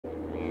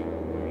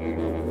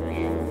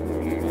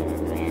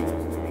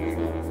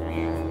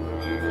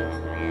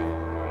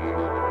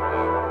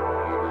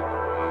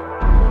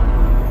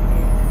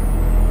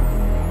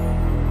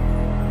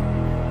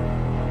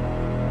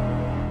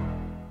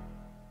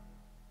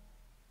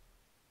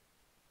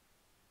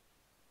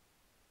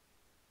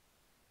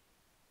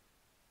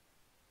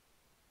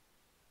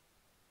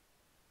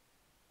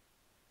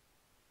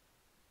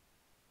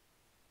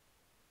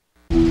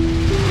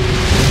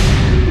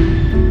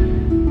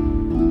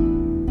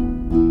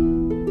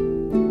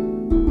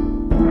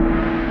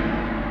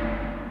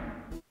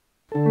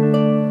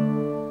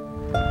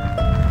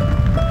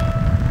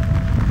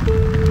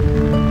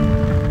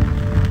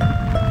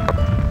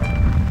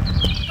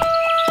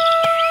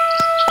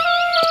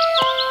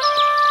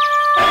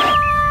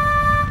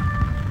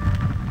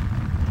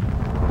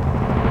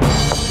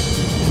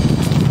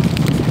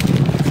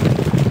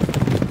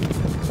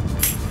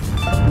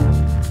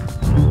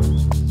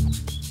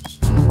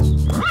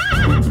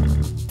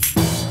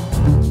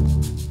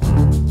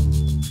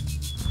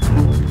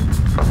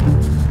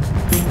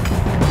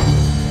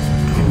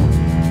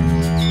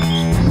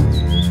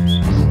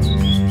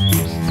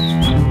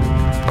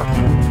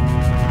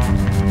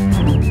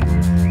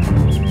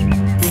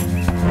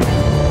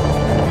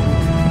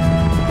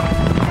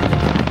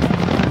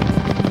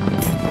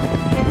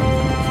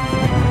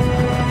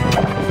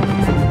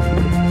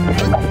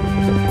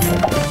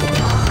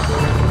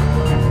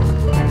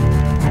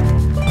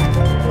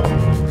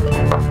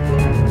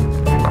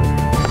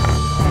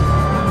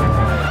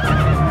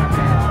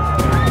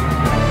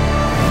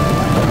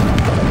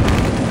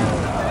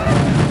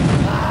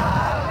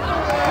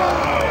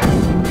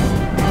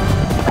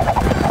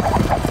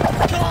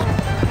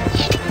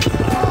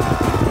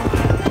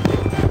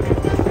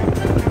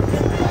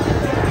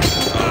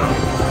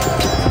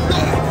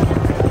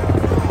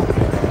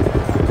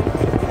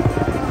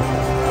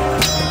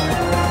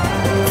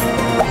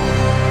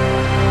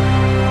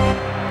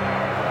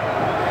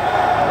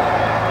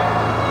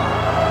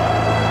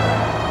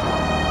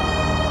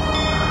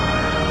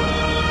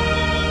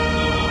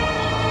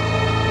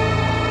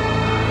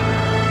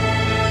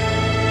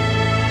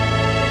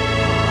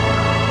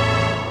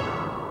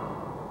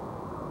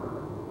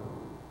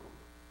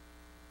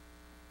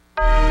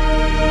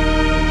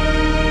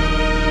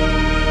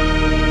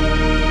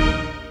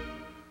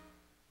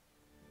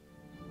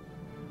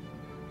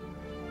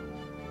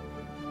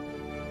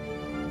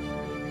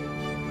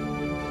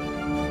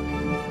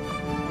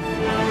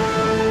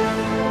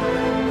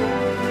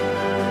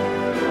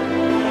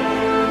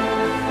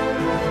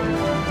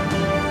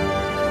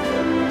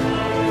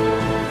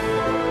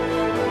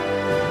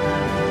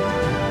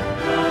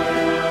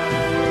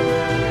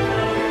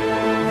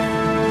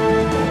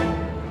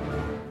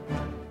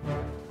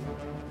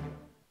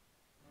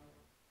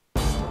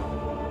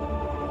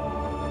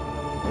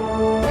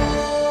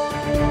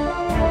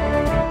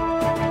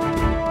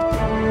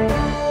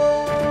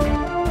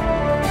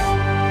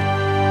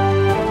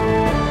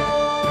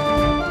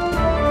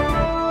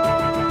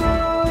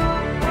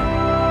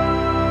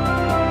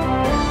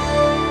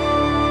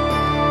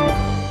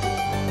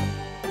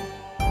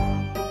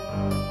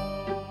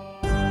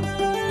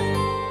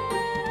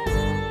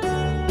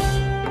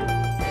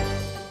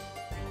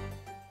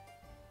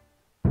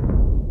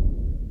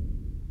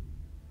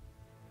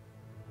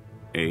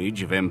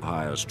Age of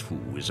Empires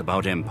 2 is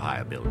about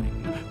empire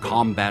building,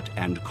 combat,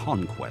 and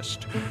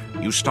conquest.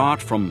 You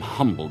start from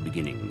humble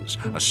beginnings,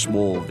 a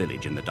small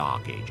village in the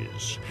Dark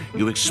Ages.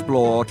 You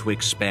explore to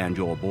expand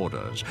your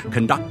borders,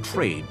 conduct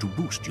trade to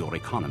boost your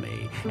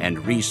economy,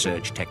 and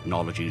research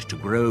technologies to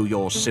grow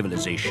your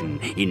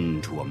civilization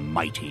into a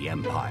mighty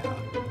empire.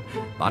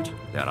 But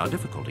there are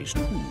difficulties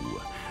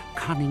too.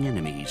 Cunning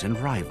enemies and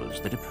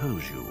rivals that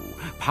oppose you,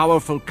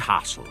 powerful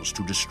castles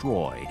to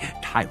destroy,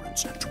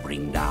 tyrants to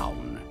bring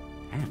down.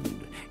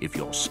 And if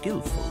you're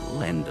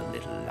skillful and a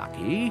little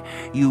lucky,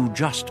 you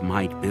just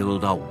might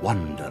build a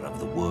wonder of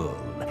the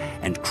world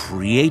and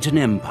create an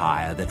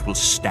empire that will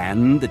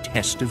stand the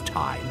test of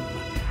time.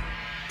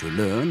 To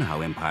learn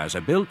how empires are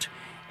built,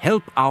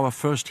 help our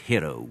first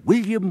hero,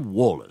 William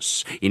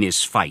Wallace, in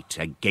his fight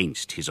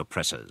against his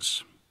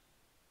oppressors.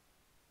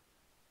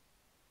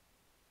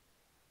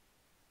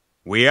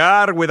 We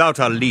are without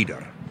a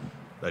leader.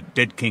 The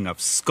dead King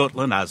of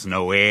Scotland has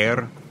no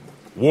heir.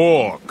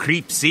 War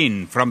creeps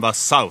in from the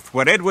south,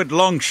 where Edward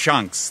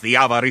Longshanks, the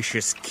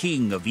avaricious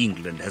King of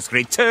England, has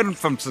returned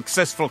from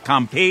successful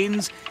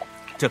campaigns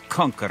to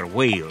conquer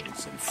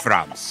Wales and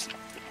France.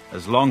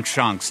 As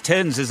Longshanks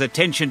turns his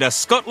attention to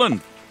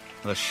Scotland,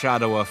 the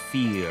shadow of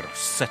fear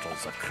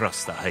settles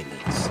across the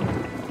Highlands.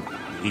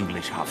 The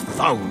English have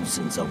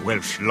thousands of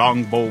Welsh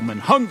longbowmen,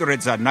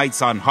 hundreds of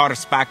knights on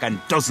horseback, and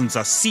dozens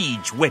of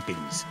siege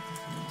weapons.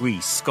 We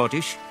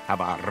Scottish have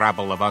a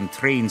rabble of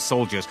untrained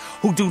soldiers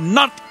who do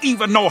not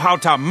even know how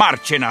to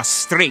march in a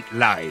straight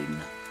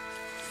line.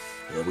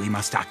 We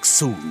must act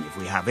soon if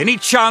we have any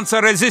chance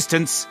of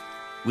resistance.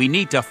 We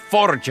need to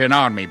forge an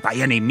army by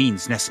any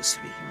means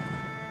necessary.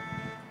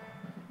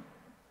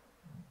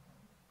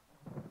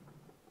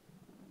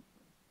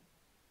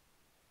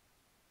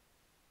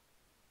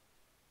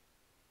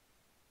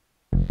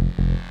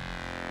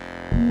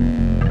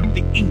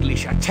 The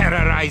English are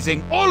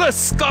terrorizing all of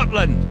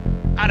Scotland,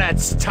 and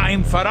it's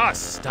time for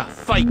us to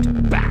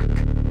fight back.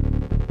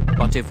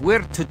 But if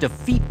we're to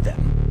defeat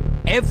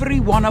them, every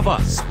one of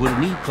us will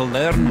need to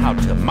learn how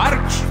to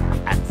march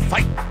and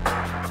fight.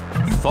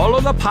 Follow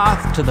the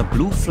path to the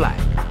blue flag.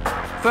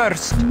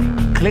 First,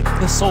 click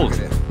the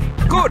soldier.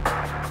 Good!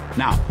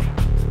 Now,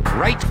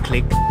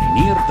 right-click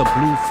near the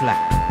blue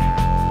flag.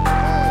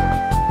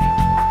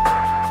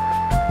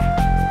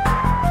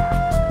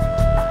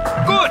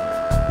 Good!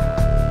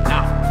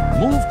 Now,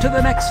 move to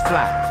the next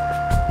flag.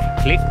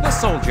 Click the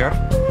soldier,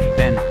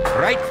 then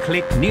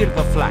right-click near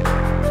the flag.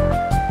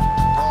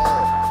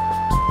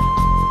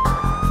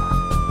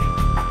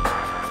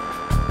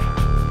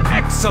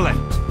 Excellent!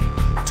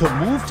 To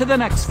move to the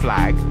next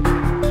flag,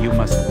 you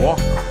must walk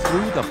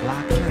through the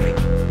black area.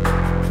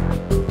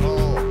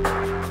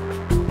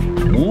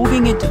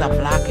 Moving into the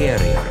black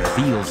area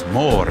reveals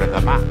more of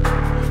the map.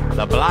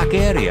 The black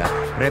area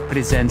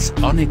represents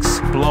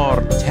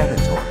unexplored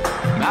territory.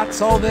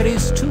 That's all there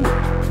is to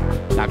it.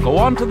 Now go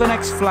on to the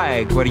next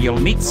flag where you'll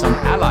meet some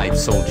Allied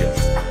soldiers.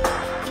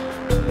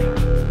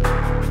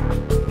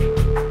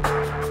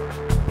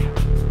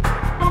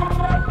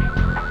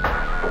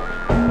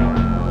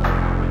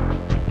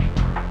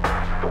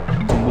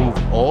 To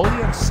move all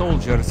your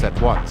soldiers at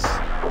once,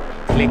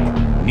 click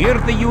near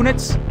the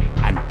units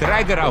and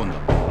drag around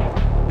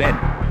them. Then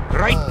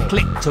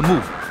right-click to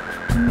move.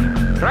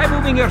 Try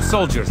moving your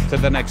soldiers to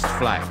the next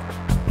flag.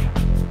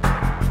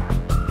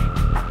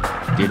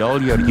 Did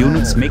all your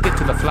units make it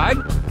to the flag?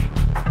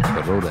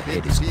 The road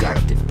ahead is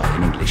guarded by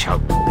an English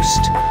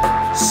outpost.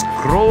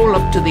 Scroll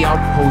up to the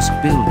outpost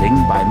building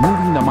by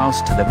moving the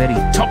mouse to the very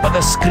top of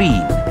the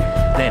screen.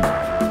 Then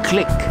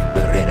click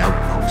the red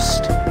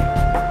outpost.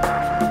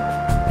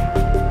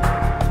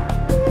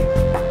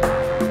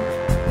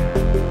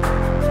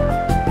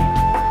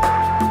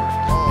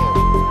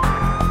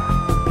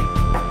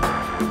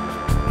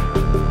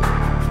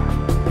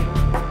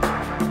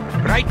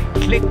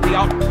 Right-click the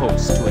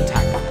outpost to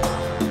attack it.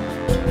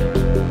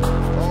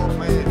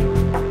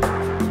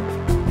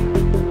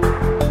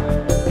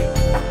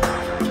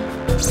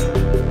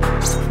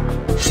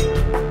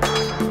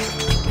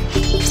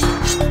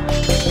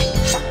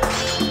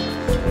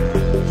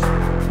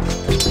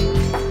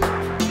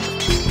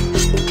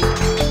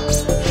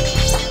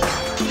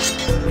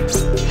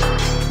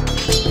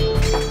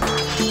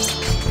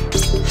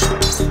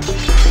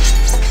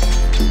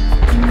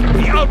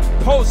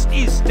 Post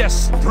is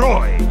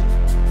destroyed.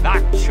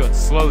 That should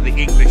slow the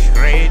English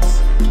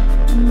raids.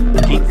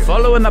 Keep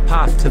following the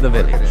path to the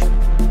village.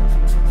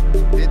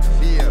 With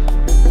fear.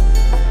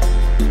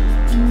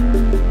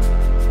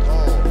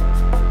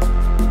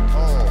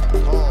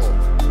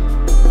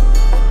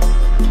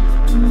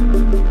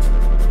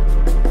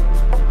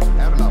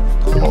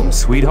 Home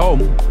sweet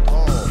home.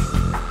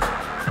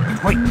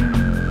 Wait.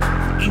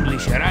 The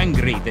English are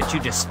angry that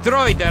you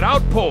destroyed their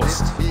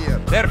outpost.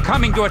 They're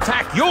coming to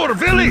attack your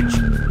village.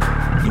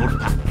 Don't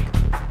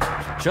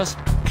panic. Just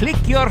click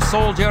your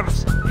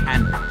soldiers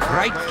and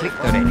right-click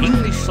the red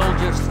English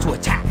soldiers to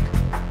attack.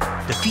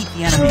 Defeat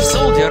the enemy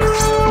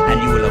soldiers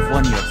and you will have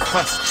won your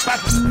first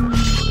battle.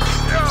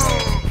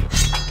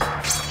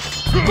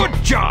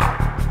 Good job!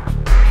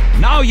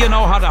 Now you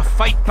know how to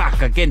fight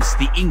back against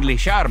the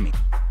English army.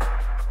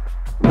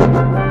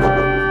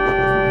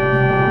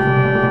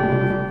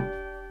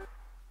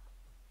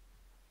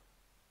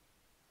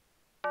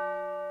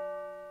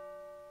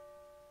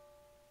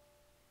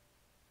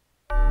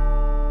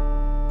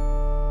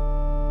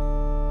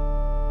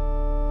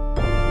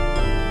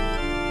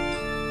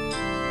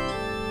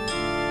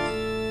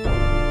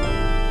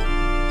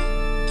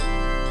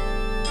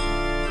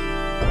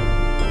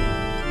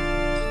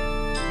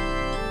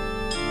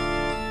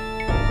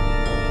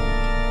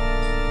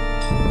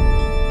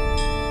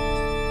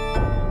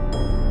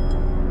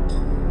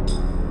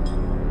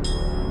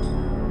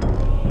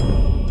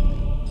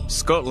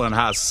 Scotland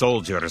has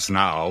soldiers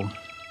now,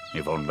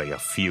 if only a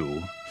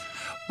few.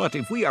 But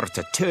if we are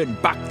to turn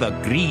back the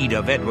greed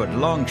of Edward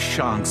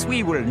Longshanks,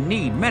 we will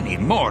need many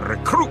more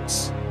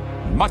recruits.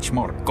 Much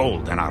more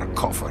gold in our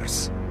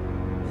coffers.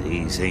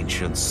 These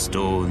ancient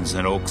stones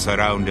and oaks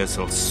around us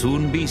will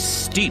soon be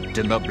steeped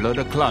in the blood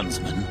of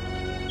clansmen.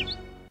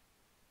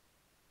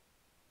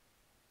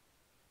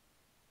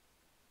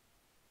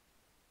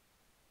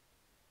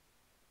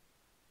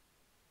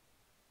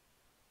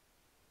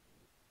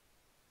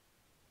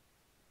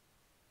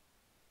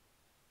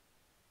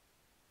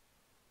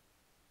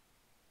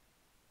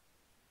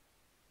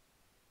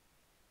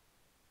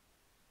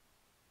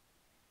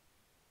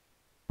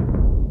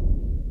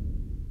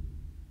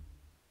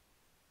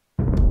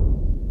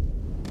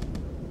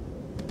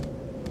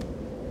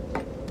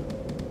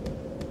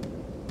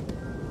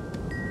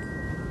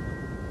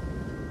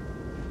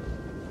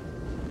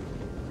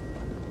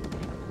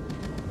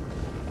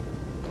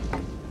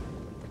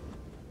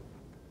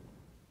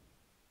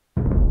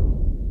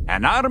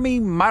 An army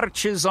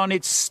marches on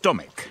its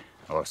stomach,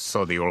 or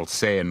so the old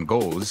saying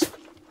goes.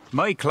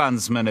 My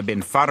clansmen have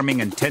been farming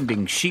and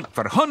tending sheep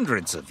for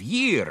hundreds of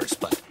years,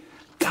 but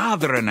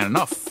gathering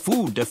enough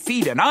food to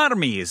feed an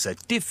army is a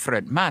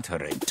different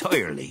matter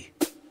entirely.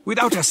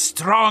 Without a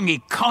strong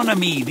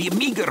economy, the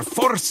meager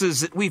forces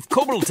that we've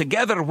cobbled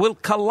together will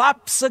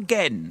collapse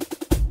again.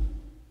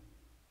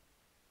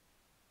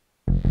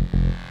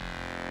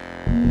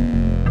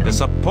 To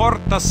support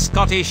the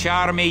Scottish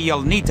army,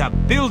 you'll need to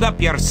build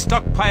up your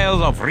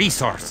stockpile of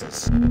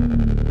resources.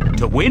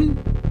 To win,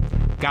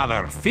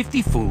 gather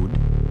 50 food,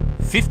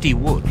 50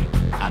 wood,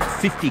 and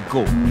 50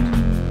 gold.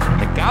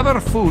 To gather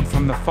food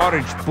from the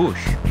foraged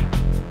bush,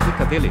 pick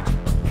a village.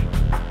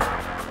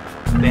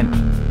 Then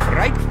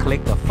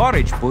right-click the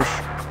forage bush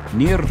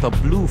near the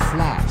blue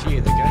flag.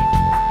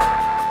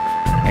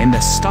 In the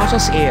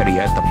status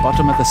area at the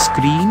bottom of the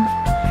screen,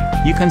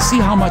 you can see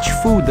how much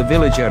food the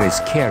villager is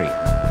carrying.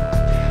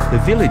 The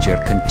villager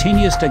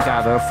continues to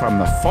gather from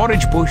the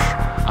forage bush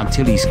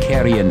until he's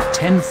carrying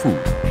 10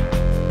 food.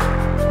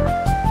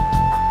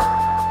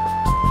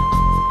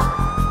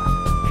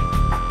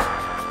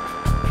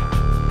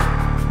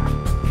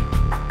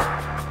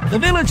 The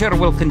villager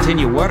will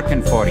continue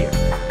working for you,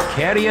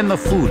 carrying the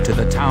food to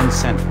the town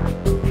centre.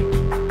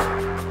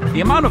 The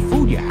amount of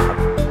food you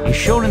have is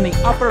shown in the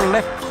upper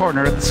left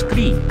corner of the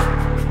screen.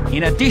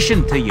 In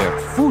addition to your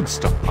food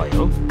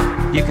stockpile,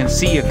 you can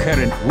see your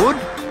current wood,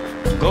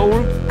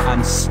 gold,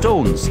 and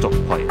stone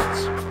stockpiles.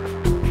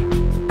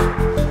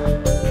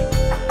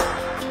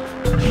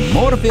 The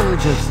more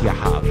villages you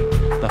have,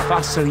 the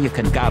faster you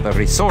can gather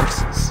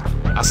resources.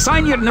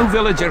 Assign your new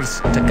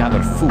villagers to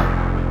gather food.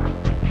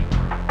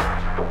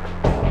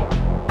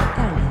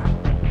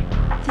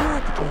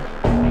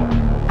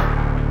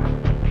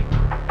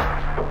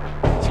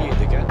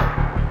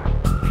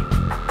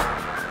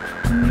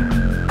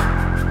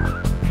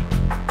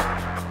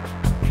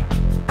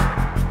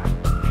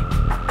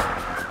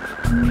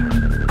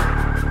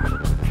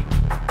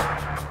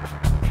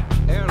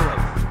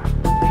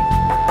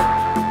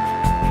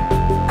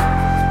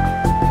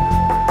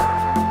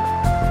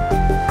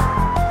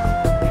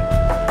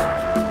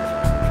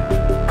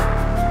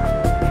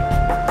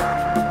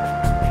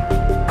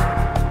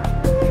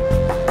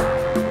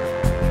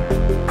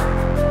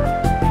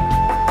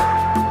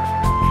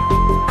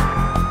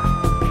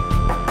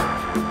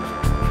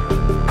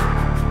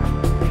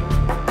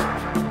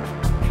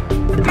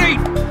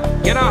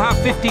 You now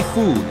have 50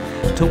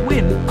 food. To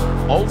win,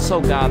 also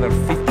gather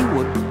 50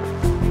 wood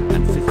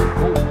and 50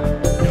 gold.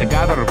 To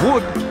gather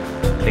wood,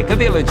 click a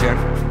villager,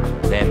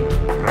 then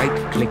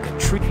right-click a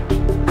tree.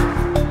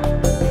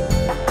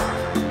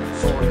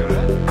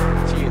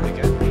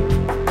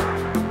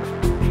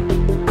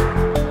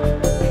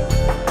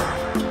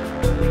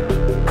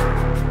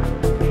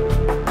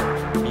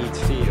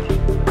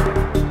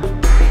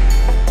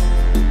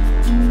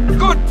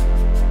 Good!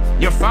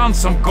 You found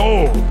some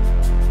gold.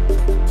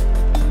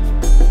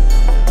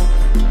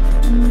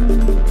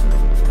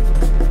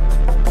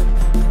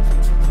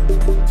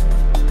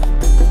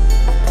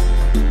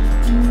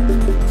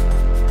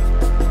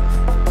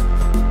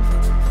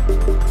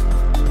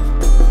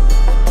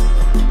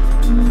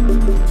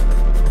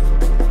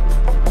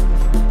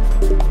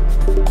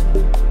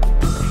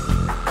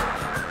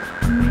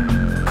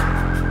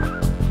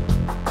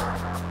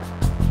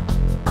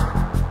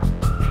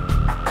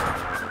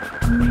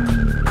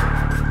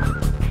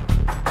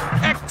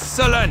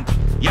 Excellent!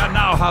 You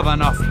now have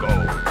enough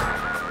gold.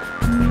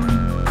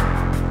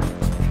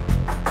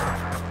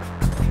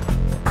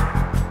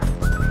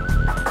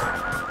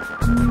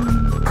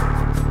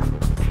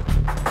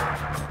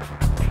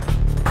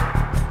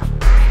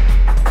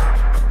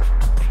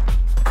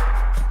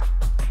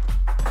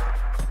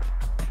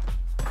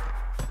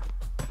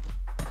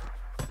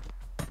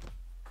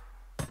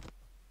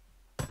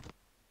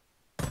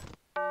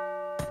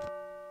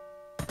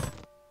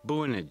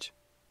 Buonage.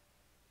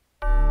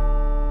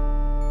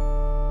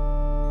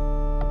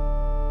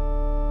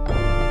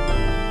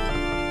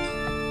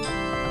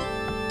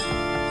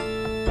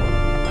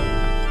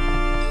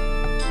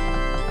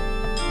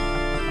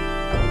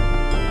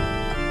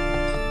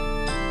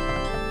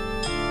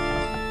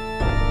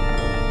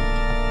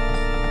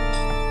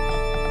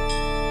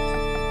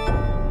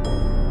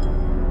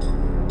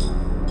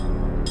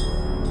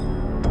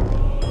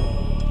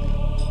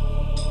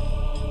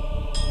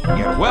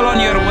 You're well on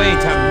your way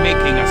to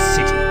making a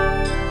city.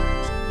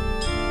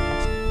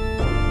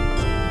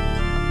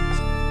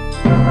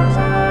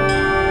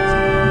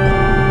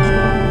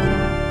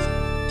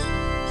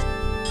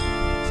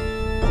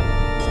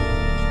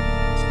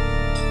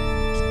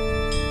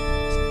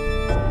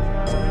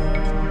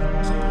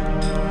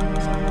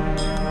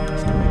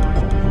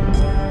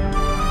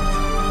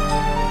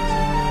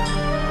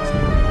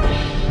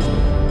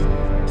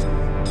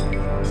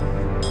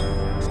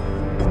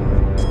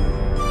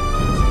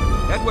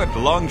 Edward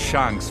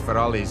Longshanks, for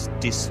all his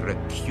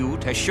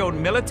disrepute, has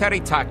shown military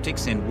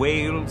tactics in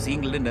Wales,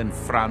 England and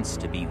France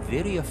to be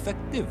very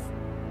effective,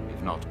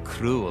 if not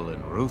cruel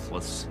and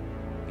ruthless.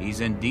 He's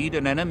indeed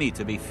an enemy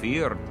to be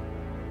feared.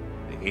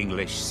 The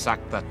English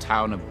sacked the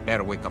town of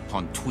Berwick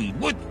upon Tweed.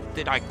 Would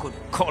that I could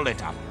call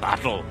it a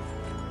battle,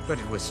 but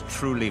it was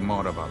truly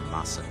more of a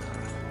massacre.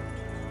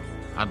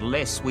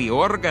 Unless we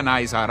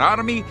organize our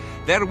army,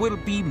 there will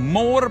be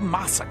more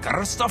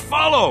massacres to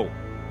follow.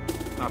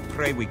 I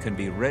pray we can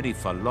be ready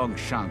for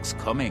Longshanks'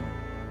 coming.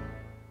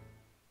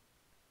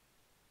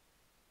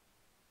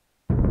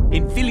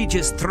 In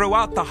villages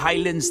throughout the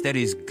Highlands, there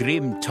is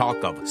grim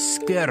talk of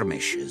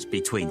skirmishes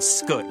between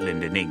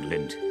Scotland and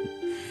England.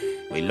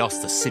 We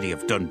lost the city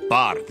of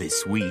Dunbar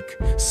this week.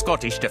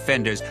 Scottish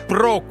defenders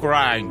broke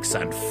ranks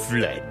and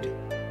fled.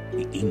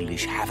 The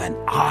English have an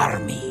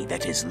army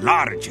that is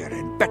larger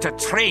and better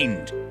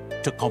trained.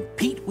 To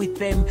compete with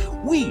them,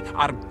 we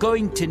are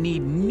going to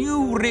need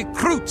new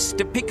recruits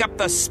to pick up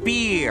the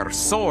spear,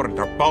 sword,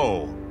 or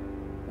bow.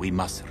 We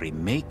must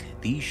remake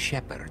these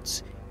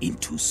shepherds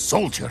into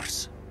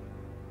soldiers.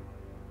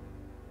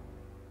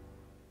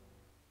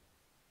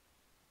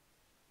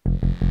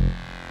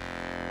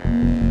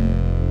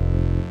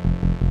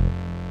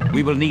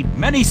 We will need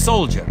many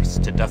soldiers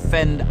to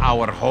defend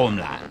our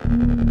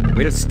homeland.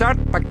 We'll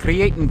start by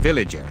creating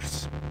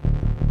villagers.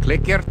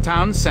 Click your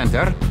town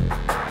center.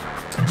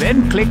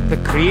 Then click the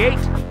Create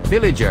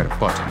Villager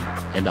button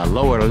in the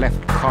lower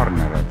left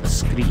corner of the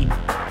screen.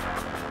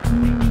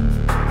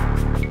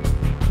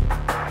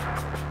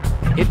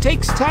 It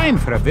takes time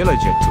for a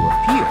villager to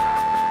appear.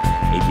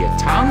 If your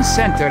town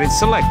center is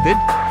selected,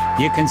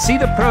 you can see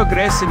the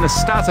progress in the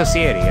status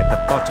area at the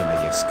bottom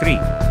of your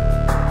screen.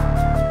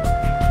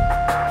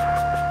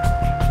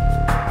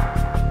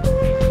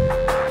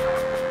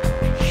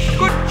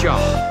 Good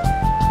job!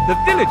 The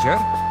villager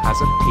has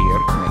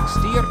appeared next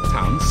to your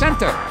town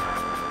center.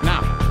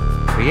 Now,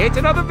 create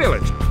another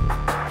village.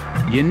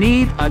 You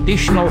need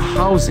additional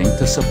housing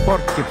to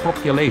support your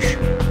population.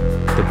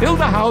 To build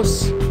a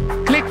house,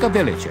 click a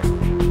villager.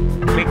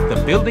 Click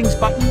the Buildings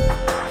button,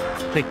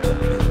 click the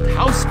Build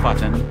House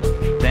button,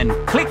 then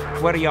click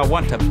where you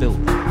want to build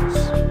the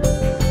house.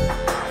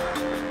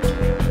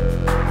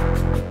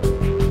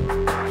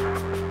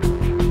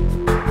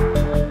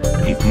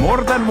 If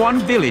more than one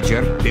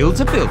villager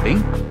builds a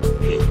building,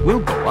 it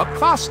will go up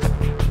faster.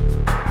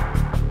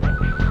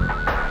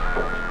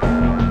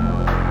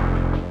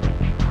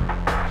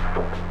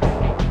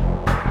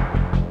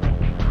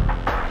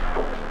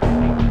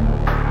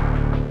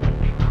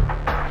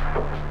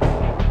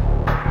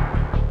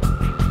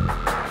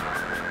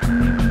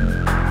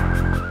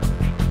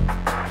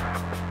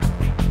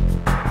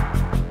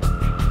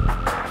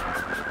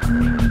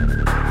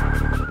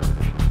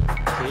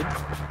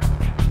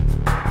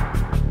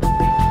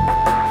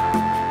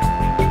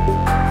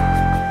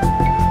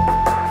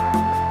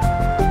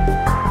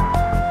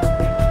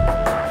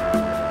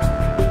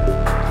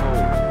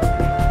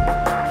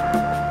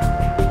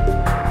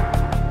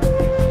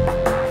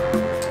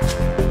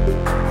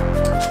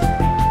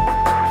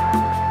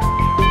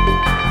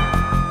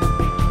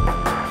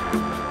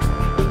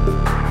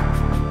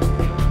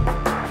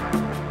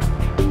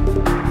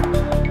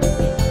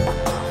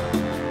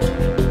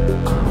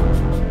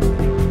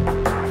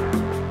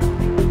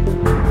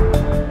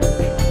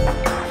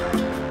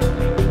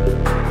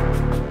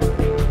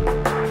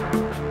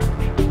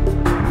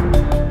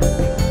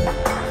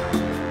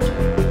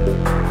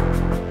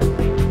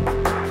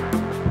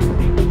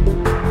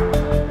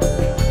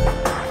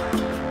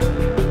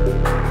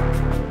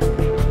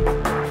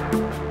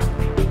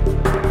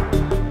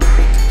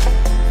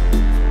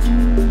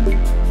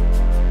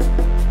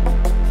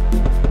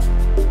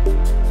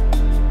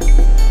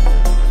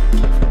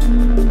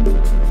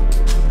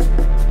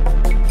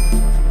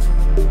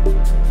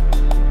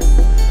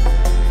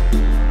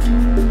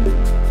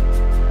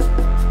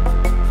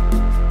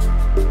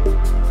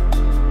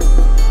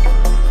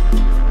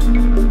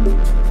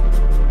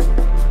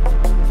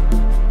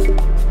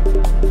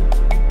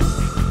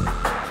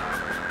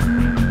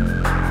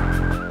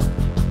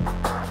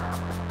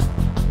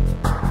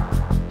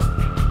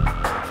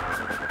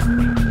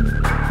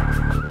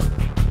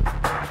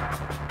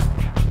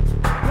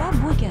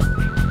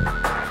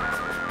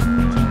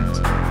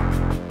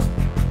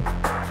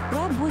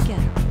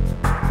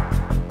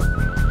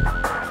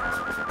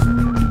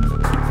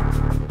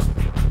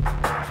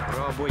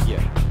 Пробуйте.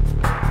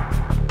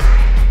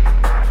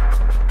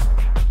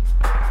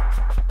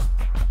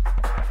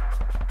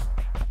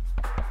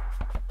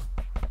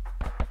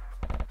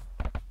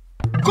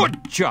 Good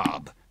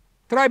job!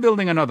 Try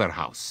building another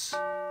house.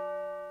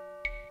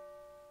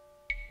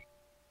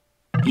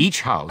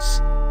 Each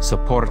house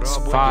supports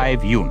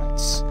 5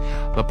 units.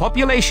 The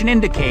population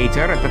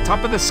indicator at the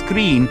top of the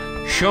screen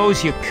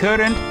shows your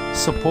current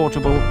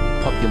supportable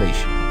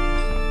population.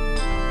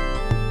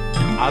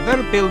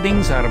 Other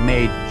buildings are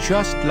made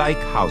just like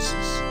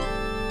houses.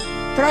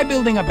 Try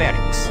building a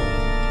barracks.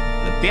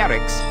 The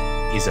barracks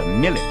is a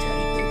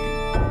military building.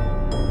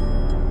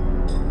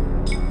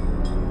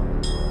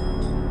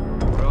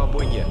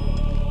 Пробуйте.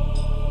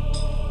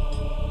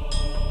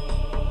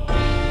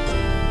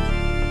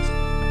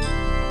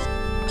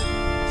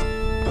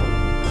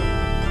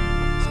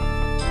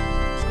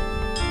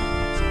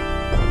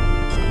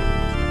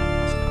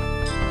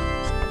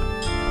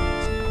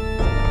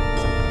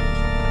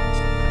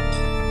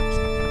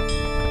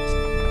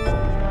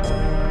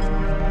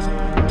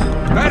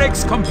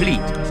 Barracks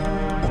complete.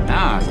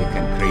 Now you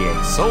can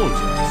create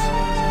soldiers.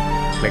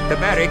 Click the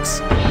barracks,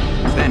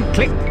 then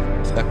click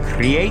the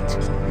Create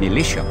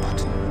Militia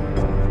button.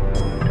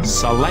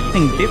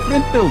 Selecting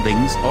different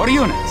buildings or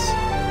units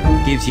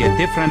gives you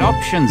different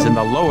options in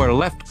the lower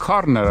left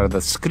corner of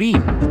the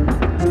screen.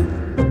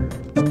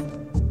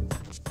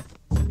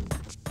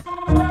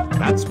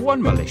 That's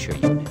one militia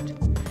unit.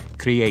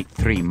 Create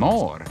 3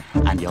 more,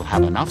 and you'll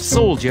have enough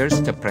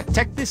soldiers to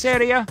protect this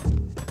area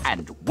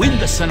and win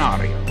the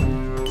scenario.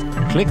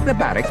 Click the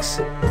barracks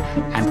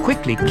and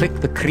quickly click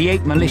the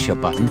Create Militia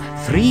button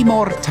 3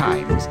 more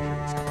times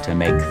to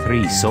make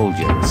 3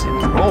 soldiers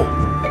in a row.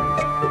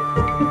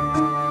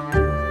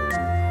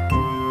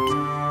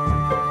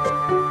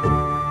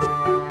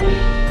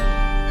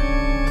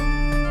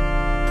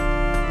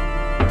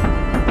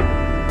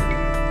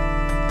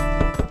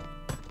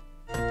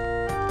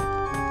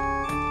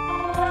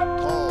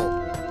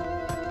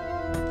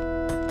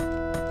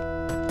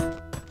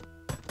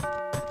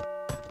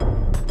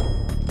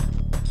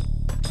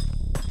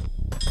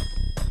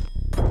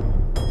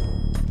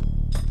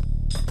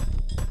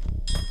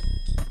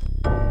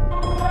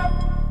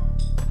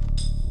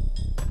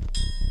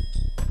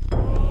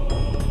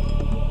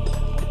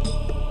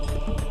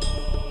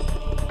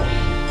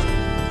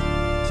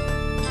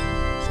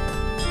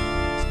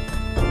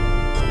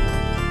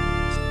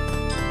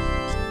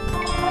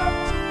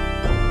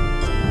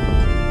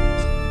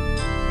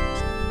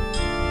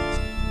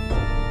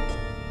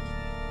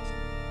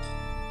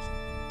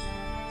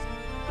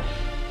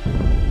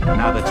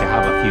 Now that you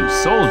have a few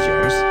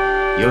soldiers,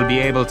 you'll be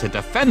able to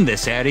defend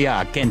this area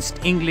against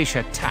English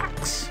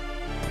attacks.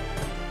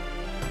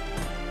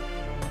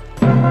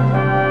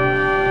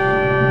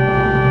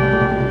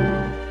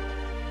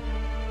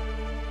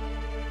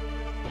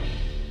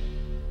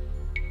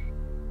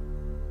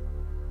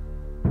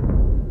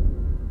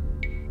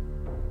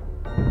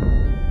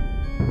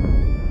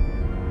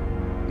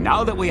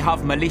 Now that we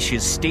have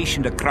militias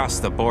stationed across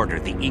the border,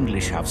 the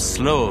English have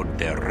slowed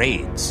their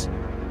raids.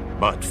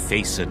 But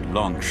facing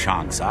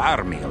Longshank's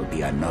army will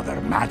be another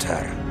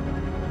matter.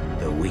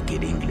 The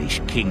wicked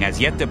English king has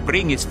yet to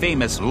bring his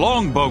famous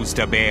longbows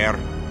to bear.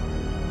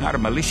 Our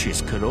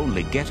militias could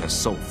only get us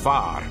so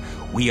far.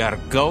 We are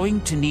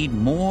going to need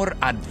more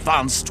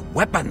advanced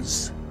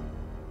weapons.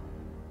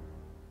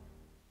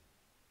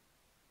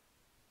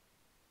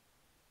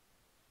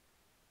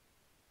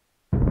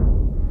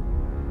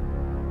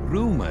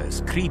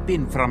 Rumors creep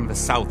in from the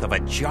south of a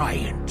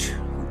giant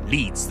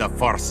leads the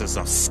forces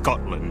of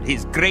Scotland,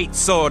 his great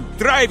sword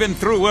driving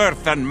through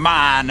earth and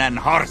man and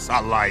horse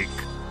alike.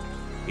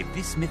 If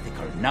this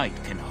mythical knight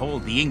can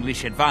hold the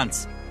English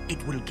advance,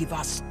 it will give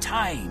us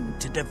time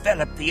to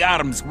develop the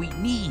arms we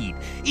need.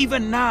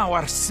 Even now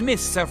our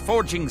smiths are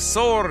forging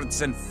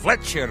swords and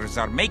fletchers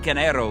are making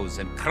arrows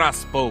and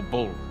crossbow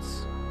bolts.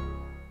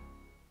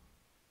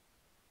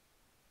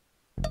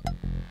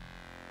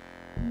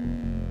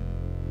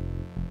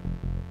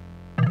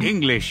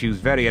 English use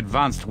very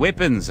advanced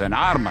weapons and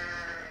armor.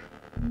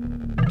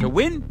 To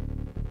win,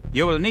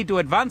 you will need to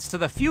advance to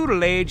the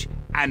feudal age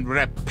and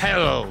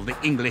repel the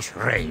English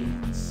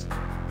raids.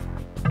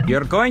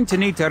 You're going to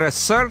need to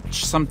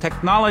research some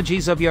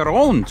technologies of your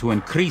own to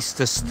increase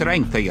the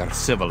strength of your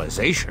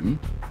civilization.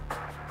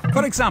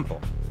 For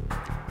example,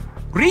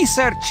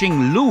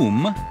 researching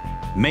loom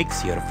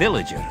makes your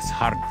villagers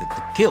harder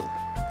to kill.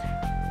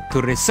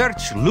 To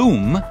research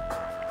loom,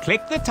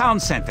 click the town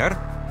center,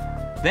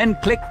 then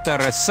click the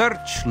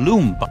Research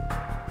Loom button.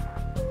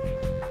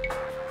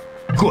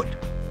 Good.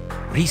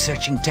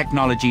 Researching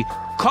technology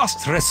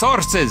costs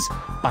resources,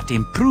 but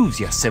improves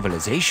your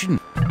civilization.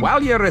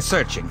 While you're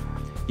researching,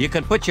 you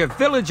can put your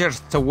villagers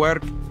to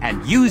work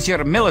and use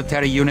your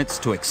military units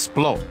to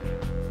explode.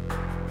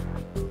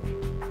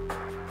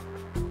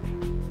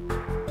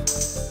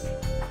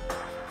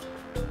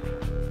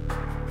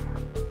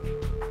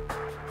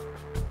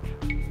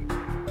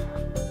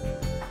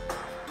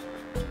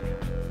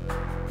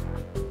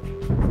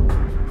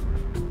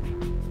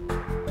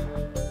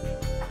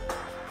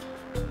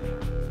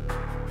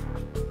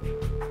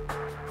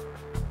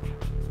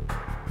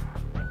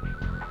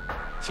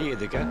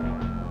 Verdedigen.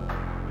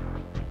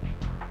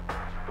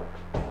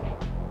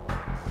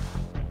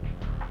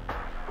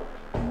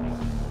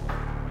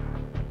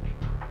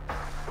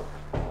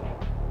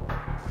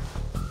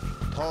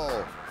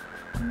 Tall.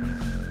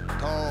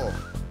 Tall.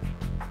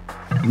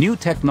 New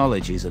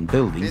technologies and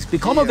buildings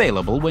become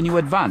available when you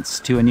advance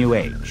to a new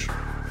age.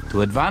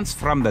 To advance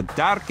from the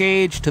Dark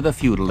Age to the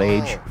Feudal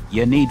Age,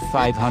 you need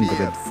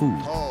 500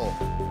 food. Tall.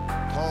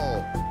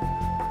 Tall.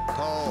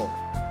 Tall.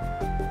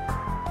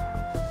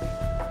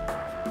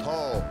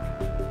 Tall.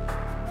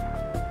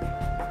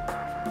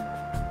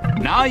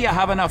 Now you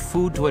have enough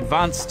food to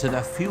advance to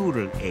the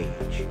Feudal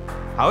Age.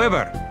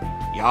 However,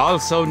 you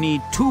also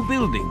need 2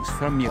 buildings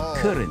from your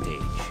current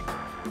age.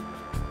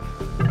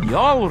 You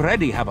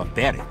already have a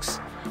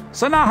barracks,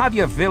 so now have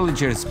your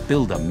villagers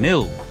build a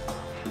mill.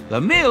 The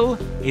mill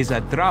is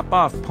a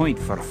drop-off point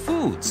for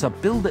food, so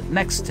build it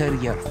next to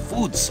your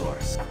food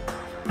source.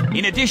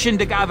 In addition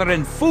to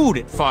gathering food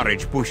at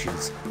forage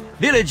bushes,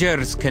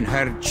 villagers can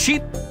herd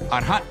sheep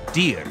or hunt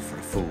deer for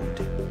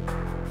food.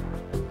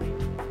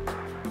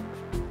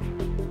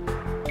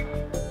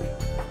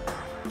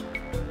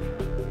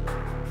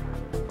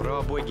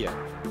 Пробуйте.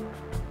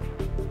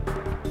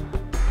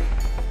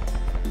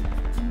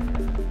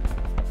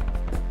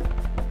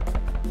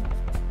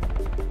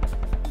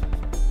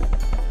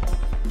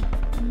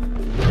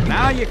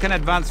 Now you can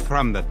advance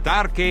from the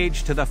Dark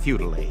Age to the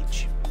Feudal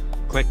Age.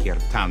 Click your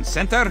town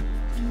center,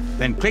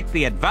 then click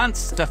the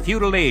Advance to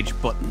Feudal Age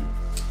button.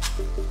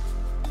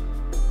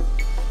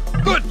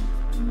 Good!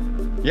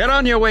 You're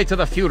on your way to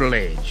the Feudal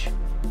Age.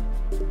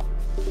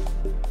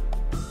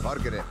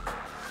 Margaret.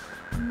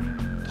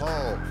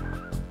 Tall.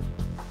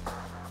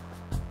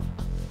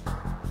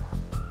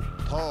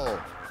 Tall.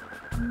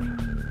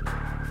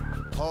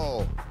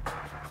 Tall.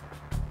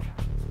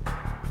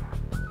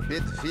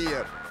 Bit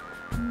fear.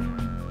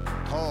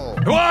 Tall.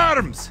 To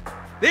arms!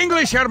 The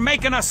English are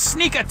making a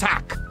sneak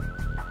attack!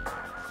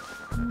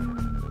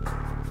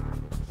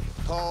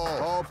 Tall.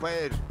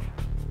 Forward.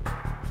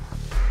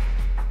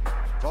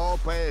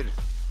 Forward.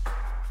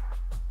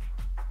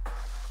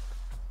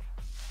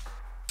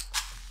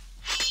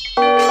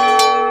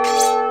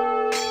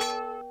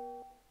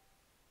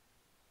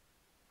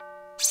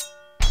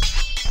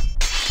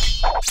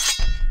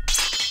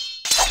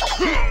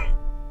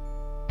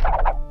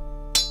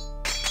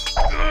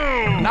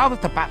 Now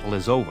that the battle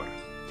is over,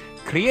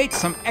 create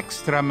some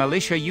extra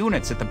militia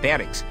units at the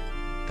barracks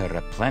to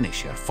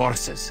replenish your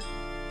forces.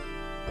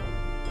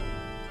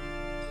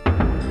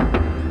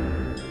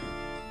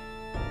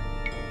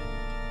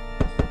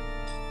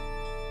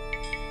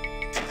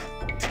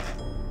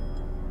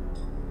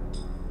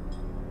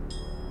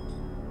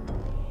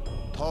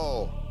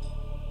 Tall.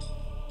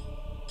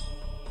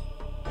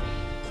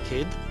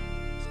 Kid.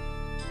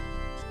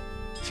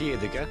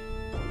 Verdedigen.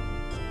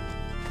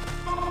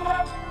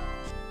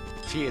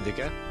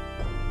 Verdedigen.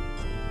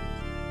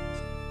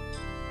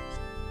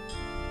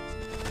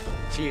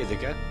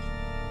 Verdedigen.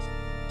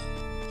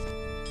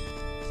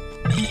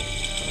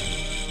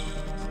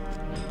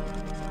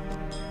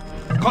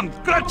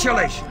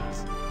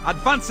 Congratulations!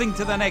 Advancing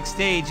to the next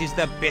stage is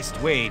the best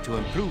way to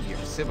improve your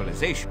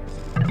civilization.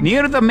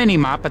 Near the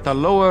minimap at the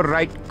lower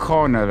right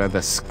corner of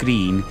the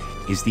screen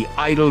is the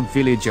Idle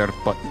Villager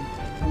button.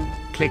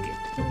 Click it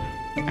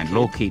and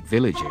locate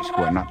villagers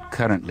who are not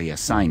currently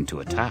assigned to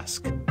a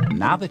task.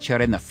 Now that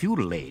you're in the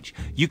Feudal Age,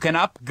 you can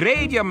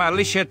upgrade your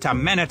militia to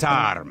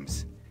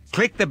men-at-arms.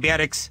 Click the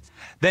barracks,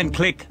 then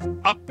click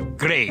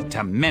Upgrade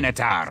to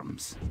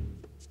Men-at-Arms.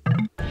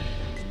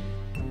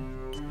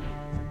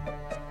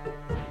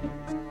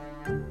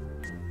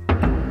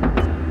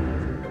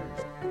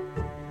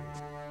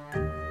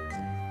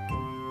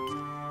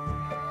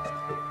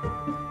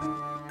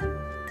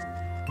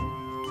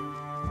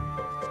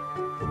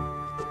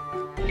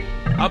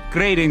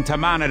 Upgrading to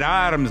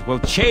man-at-arms will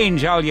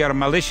change all your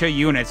militia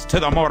units to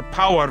the more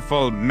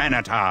powerful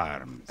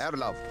men-at-arms.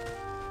 Erlaf.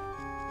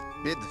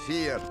 Bit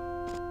fear.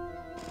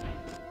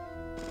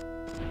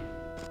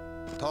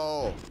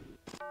 Tall.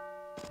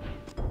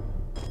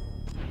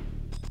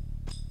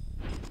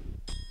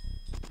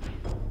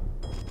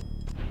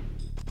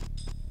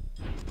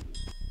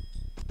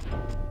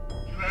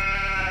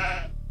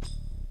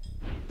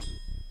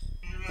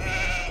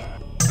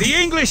 The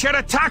English are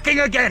attacking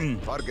again!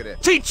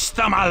 Margaret. Teach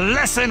them a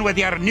lesson with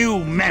your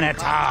new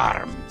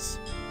men-at-arms!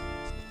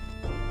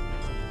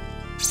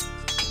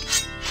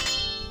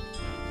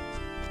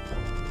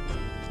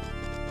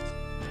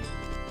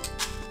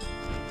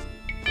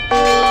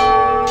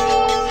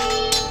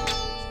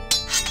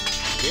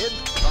 Kid.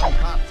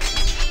 Dankat.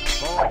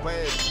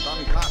 Forward.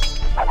 Dankat.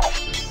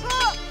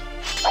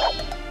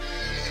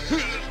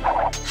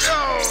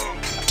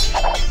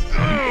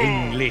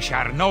 English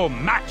are no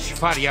match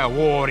for your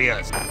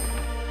warriors.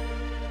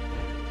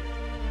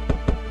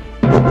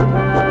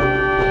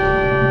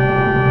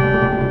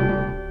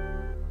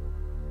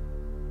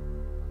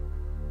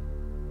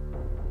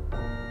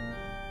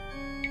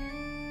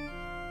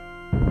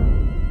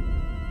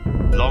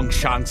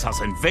 Longshanks has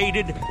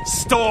invaded,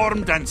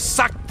 stormed, and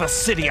sacked the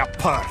city of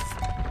Perth.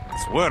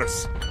 It's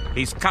worse.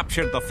 He's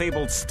captured the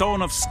fabled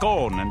Stone of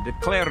Scone and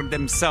declared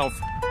himself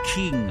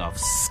King of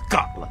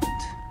Scotland.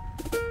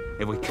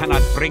 If we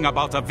cannot bring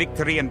about a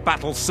victory in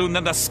battle soon,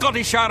 then the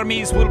Scottish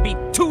armies will be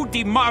too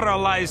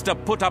demoralized to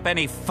put up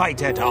any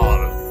fight at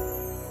all.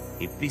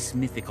 If this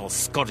mythical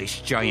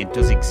Scottish giant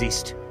does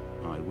exist,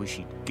 I wish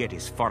he'd get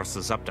his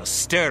forces up to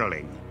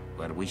Stirling,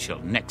 where we shall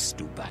next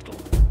do battle.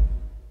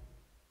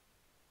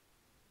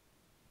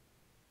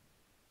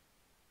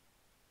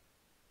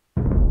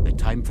 The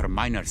time for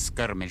minor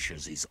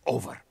skirmishes is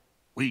over.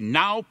 We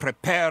now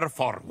prepare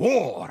for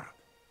war.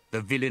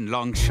 The villain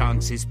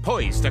Longshanks is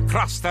poised to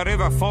cross the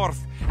River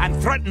Forth and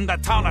threaten the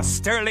town of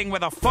Stirling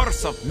with a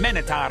force of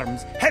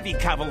men-at-arms, heavy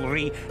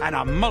cavalry, and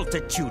a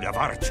multitude of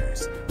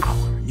archers.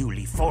 Our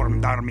newly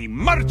formed army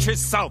marches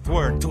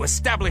southward to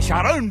establish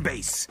our own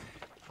base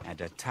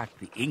and attack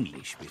the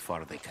English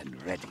before they can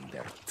ready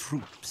their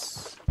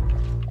troops.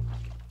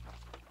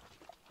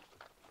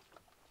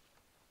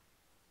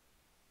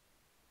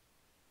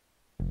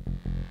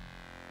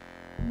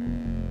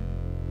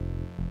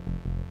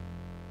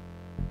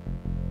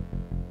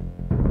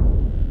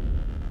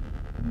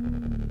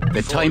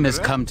 The time has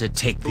come to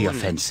take the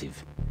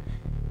offensive.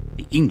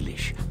 The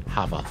English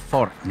have a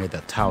fort near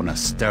the town of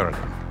Stirling.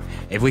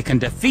 If we can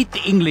defeat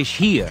the English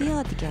here,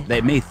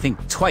 they may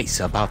think twice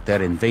about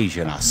their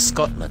invasion of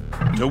Scotland.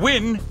 To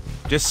win,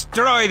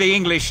 destroy the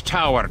English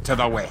tower to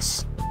the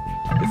west.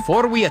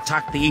 Before we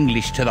attack the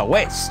English to the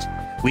west,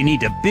 we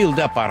need to build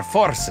up our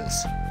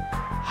forces.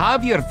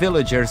 Have your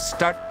villagers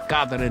start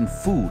gathering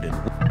food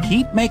and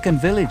keep making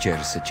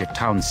villagers at your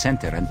town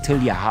center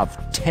until you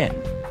have 10.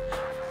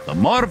 The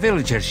more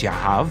villagers you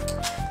have,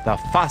 the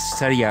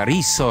faster your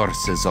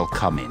resources will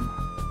come in.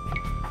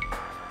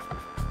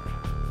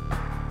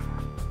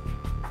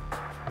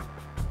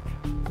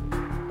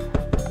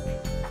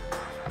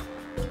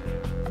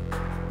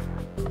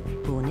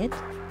 Bonnet.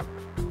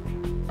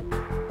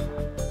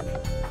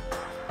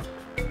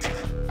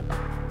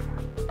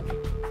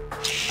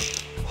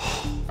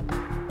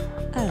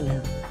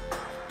 Arlo.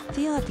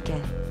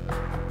 Theotica.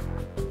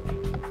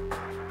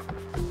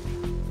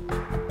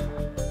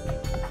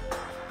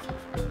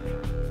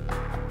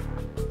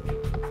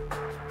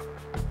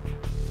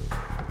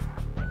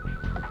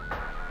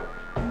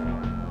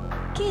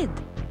 Kid.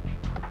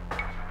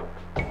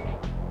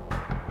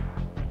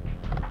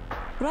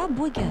 Rob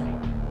Wigger.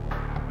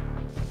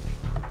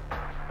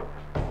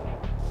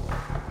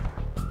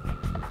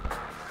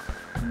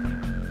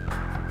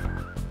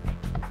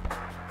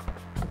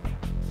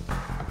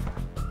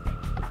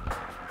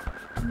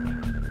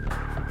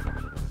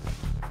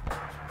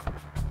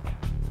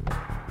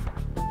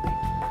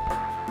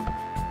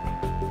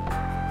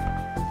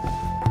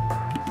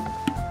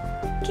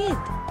 Kid.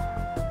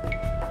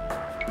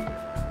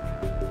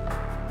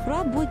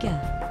 Rob Wigger.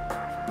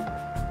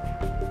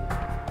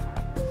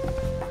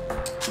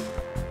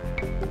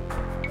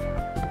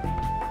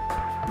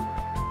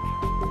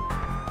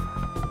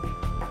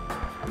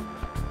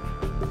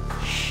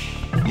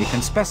 You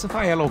can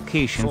specify a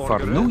location for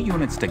new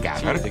units to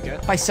gather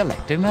by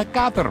selecting a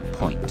gather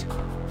point.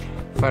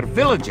 For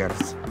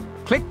villagers,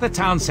 click the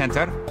town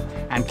center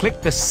and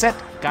click the Set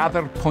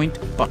Gather Point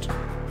button.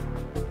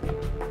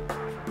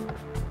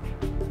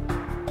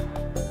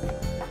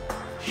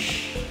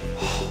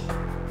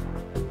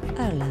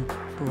 Arlo.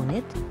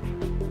 Bonnet.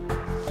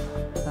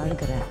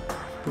 Valgara.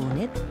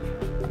 Bonnet.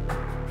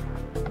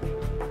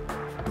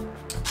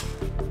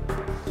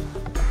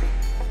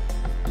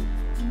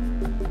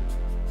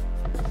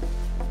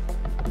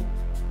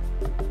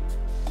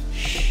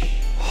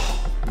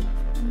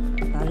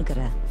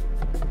 Valgara.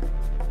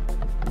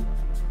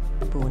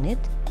 Bonnet.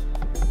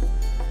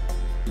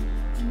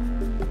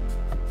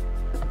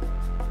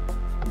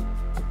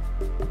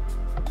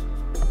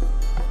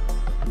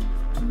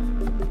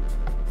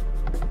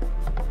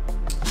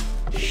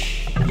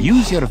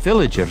 Use your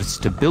villagers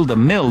to build a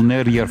mill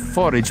near your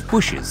forage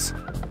bushes.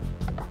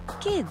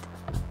 Kid.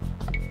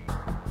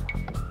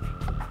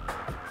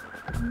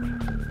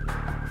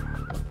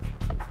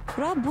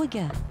 Rob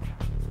Wigger.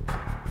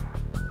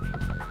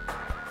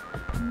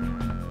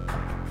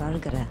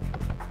 Valgara.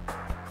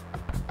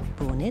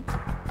 Bonnet.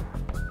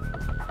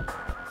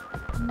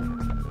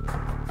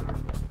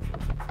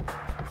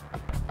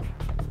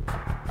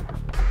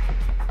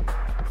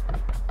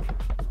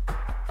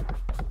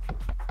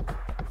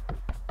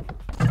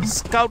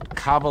 Scout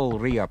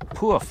cavalry are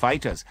poor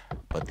fighters,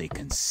 but they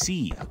can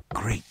see a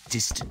great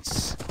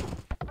distance.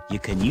 You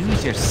can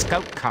use your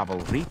scout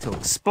cavalry to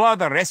explore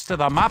the rest of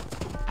the map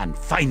and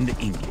find the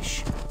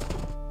English.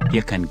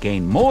 You can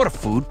gain more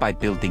food by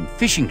building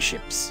fishing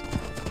ships.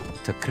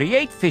 To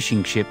create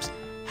fishing ships,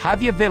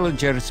 have your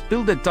villagers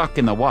build a dock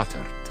in the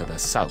water to the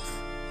south.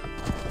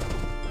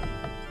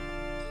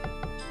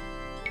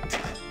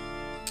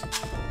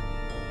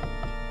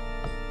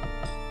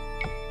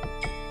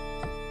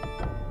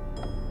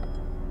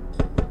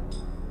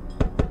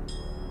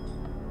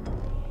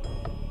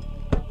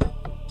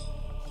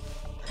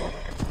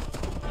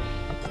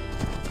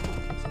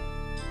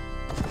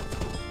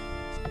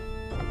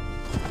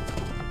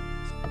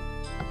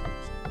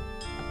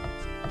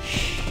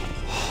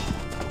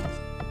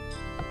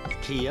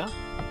 Tia.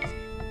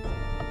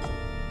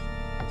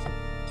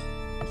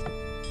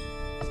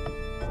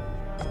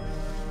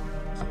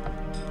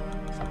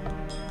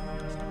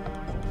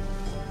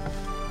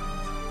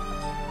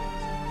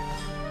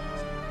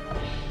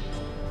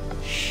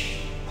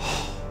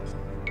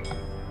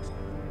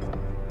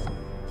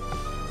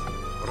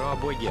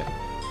 Rabogya.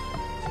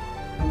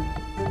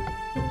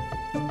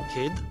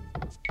 Kid.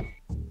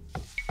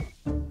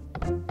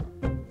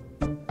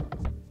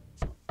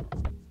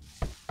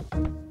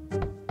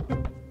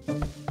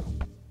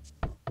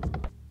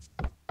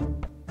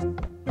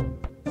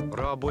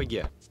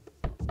 Rabogya.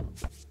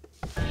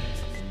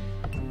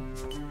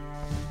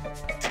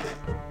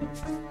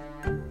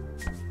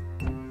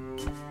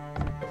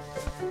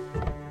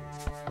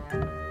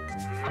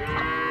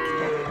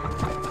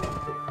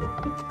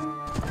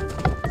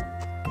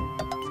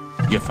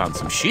 You found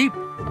some sheep.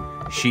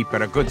 Sheep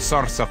are a good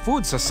source of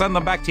food, so send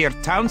them back to your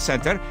town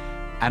center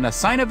and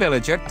assign a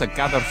villager to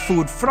gather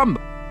food from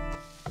them.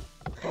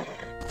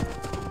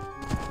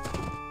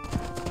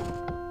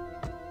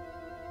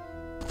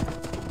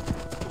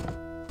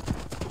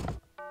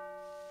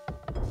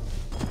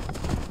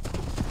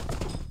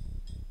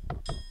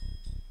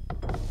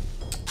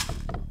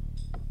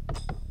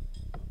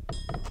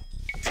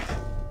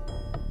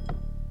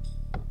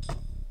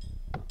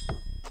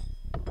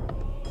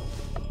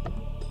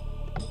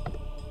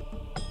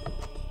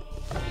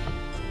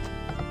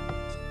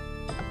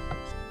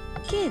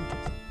 Kid.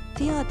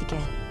 Theodica.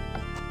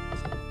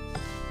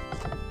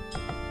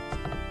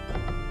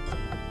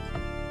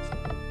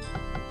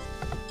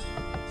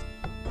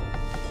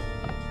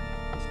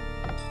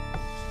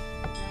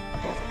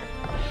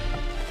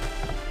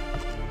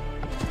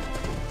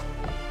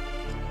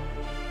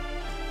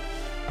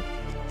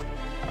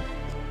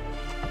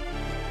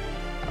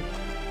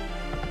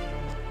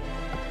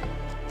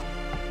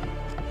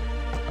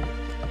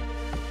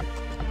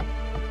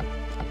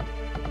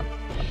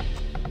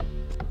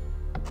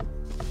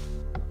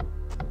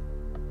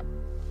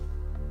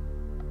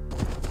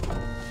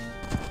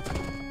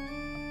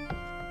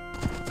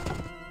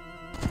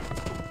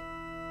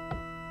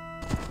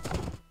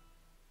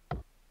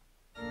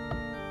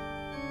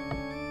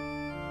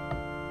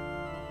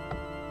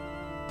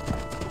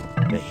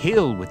 The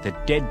hill with the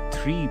dead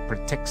tree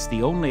protects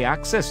the only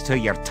access to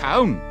your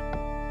town.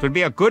 It would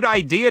be a good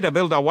idea to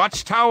build a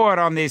watchtower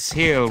on this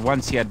hill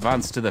once you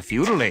advance to the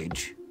feudal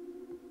age.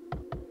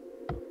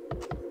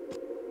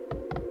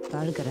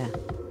 Valgara.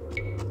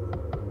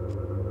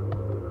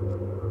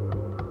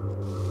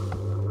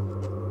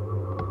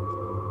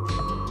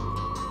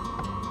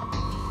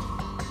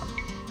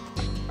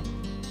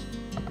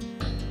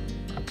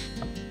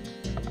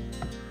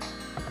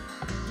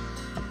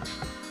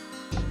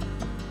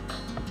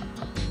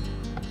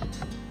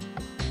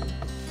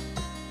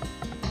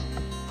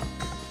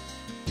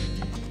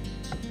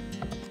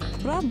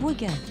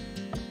 Rabogya.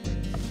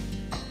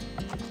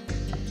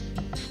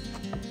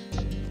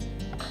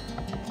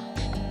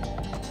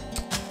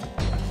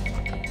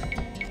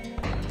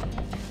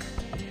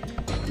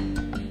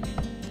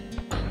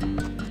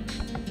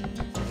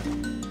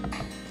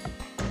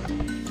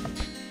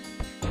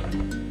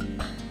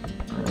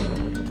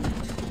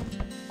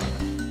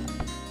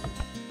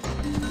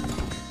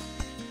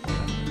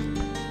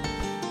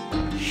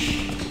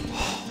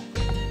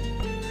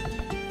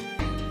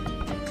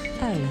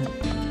 Arla.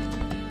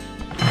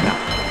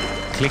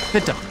 Click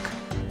the dock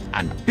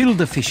and build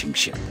a fishing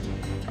ship.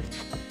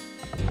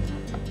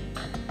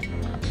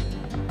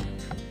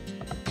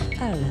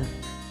 Arla.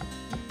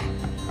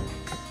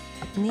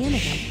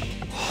 Nienega.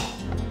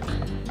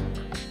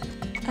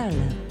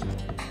 Arla.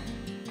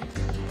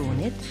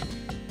 Bonnet.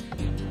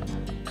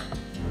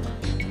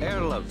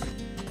 Erlov.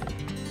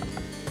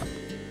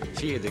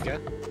 Theodica.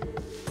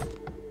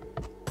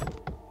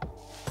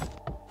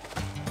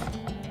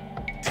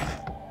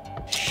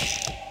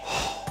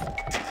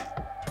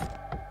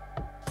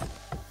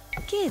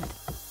 Kid.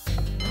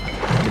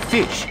 To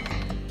fish,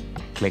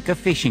 click a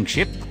fishing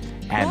ship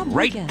and Rabogya.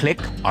 right-click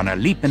on a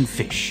leaping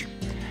fish.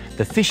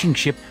 The fishing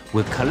ship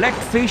will collect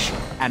fish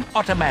and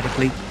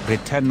automatically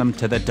return them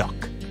to the dock.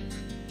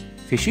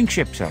 Fishing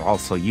ships are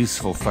also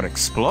useful for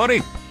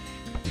exploring.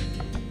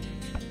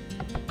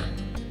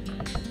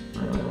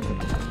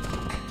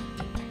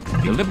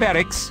 Build a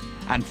barracks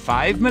and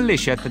 5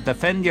 militia to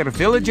defend your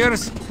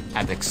villagers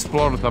and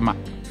explore the map.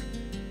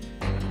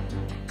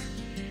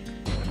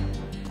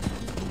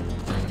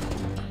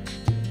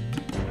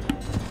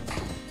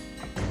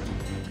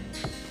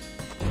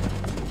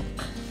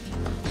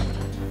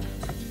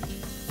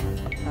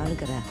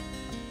 Valgara.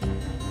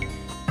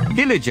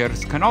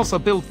 Villagers can also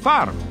build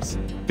farms.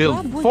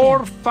 Build Rabogya.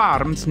 4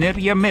 farms near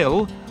your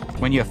mill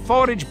when your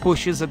forage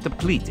bushes are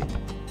depleted.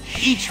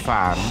 Each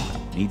farm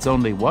needs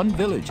only 1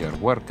 villager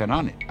working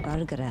on it.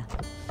 Valgara.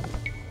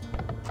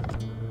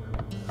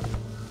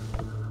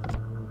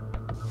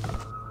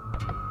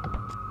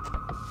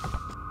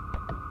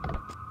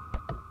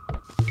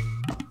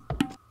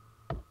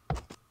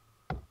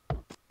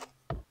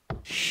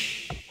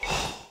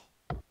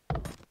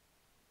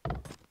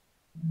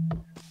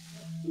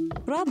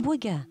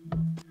 Rabogya.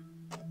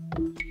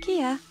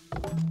 Kia.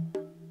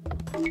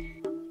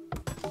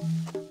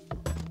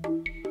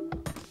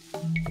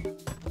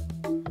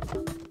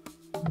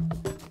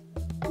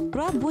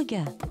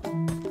 Rabuga.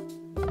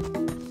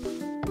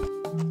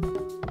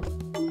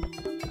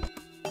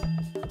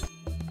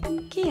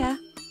 Kia.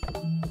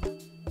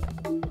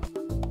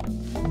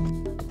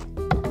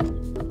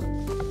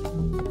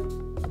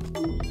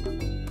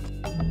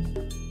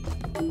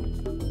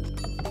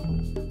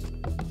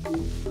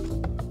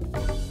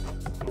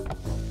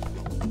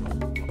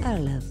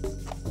 Arlev.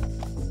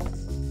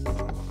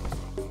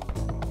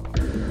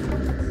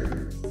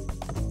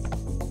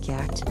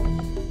 Gert.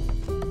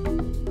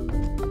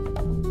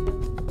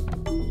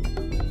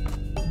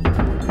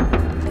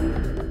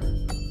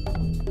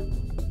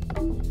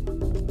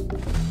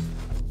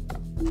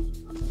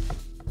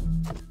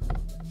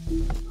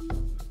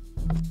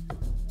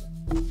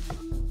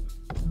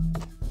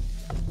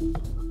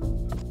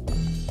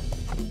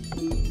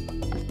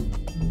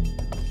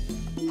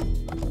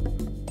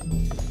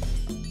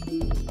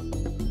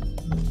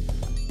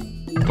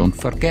 Don't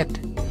forget,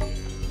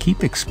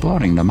 keep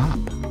exploring the map.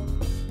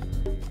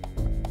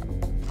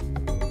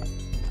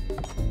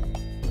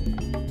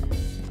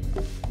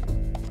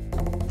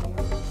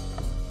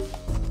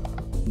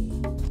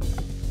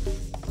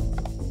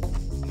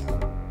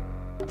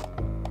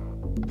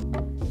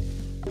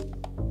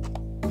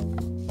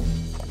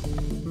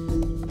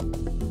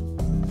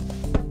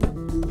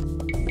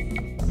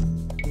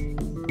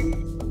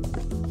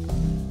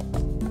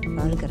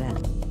 Valgara.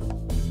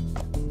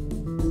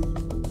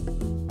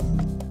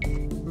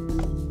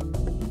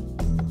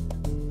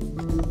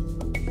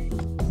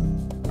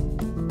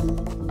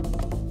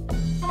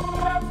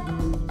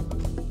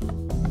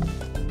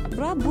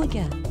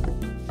 Rabuga.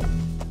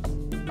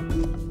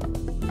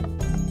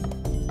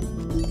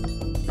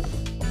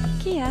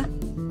 Kia.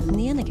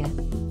 Nianaga.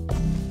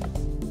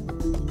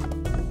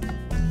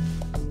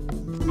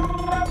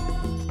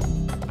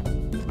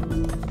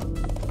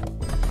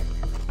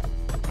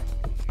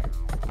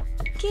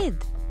 Kid.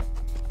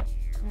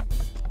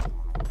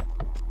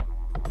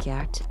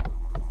 Gert.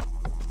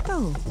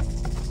 Go.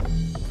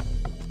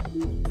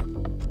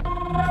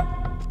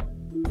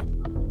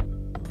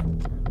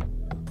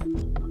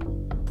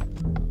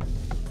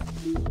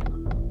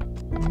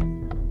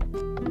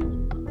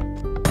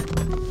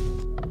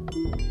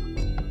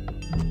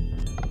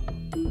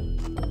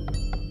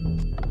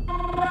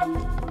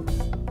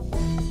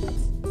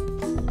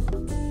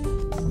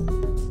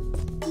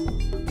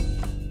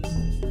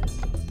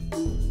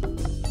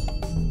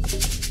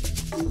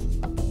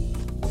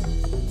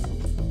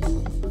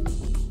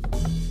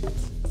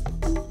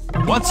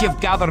 Once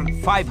you've gathered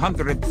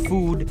 500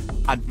 food,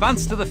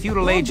 advance to the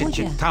feudal age at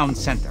your town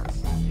center.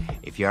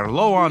 If you're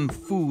low on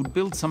food,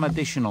 build some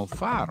additional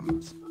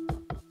farms.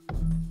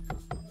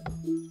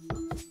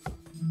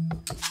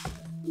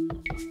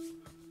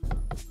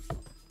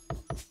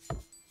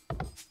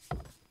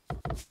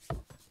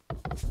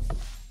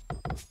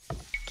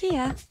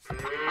 Kia.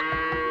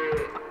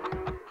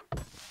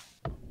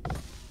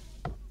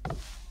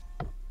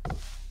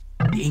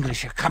 The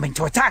English are coming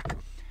to attack!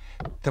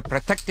 To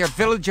protect your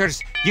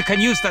villagers, you can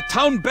use the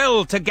town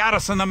bell to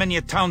garrison them in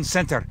your town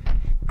center.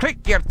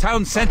 Click your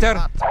town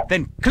center,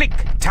 then click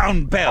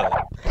town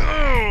bell.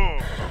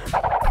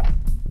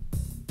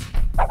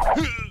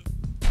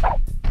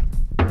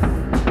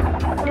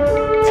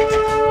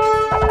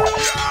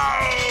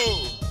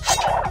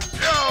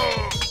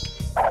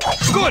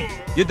 Good!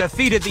 You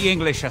defeated the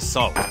English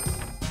assault.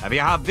 If you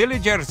have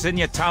villagers in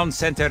your town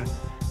center,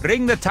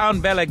 ring the town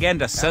bell again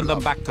to send them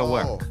back to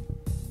work. To.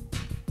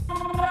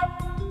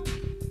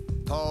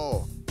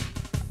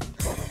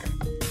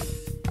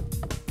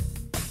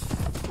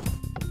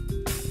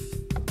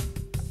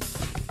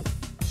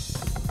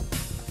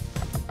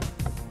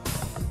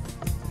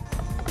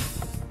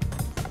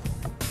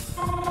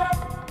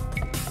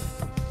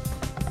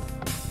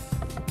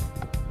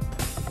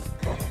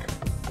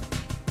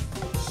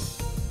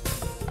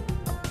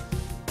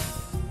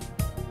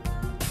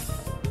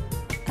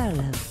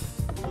 Arlev.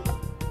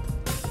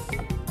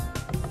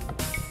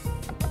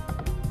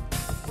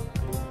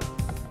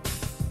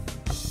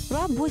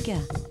 Rabuga.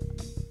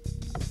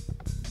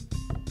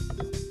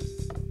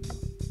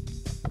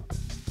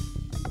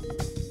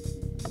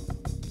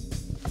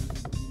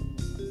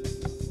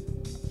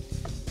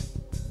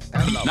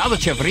 Now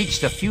that you've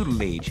reached the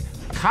feudal age,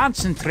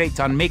 concentrate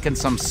on making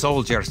some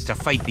soldiers to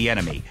fight the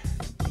enemy.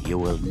 You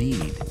will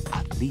need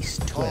at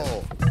least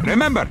 12.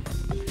 Remember,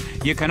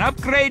 you can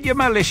upgrade your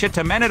militia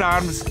to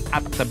men-at-arms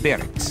at the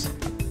barracks.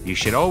 You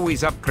should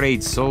always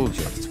upgrade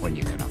soldiers when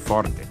you can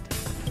afford it.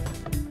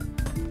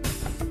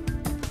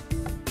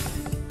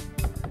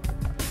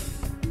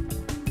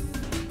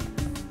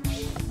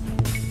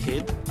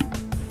 Kid.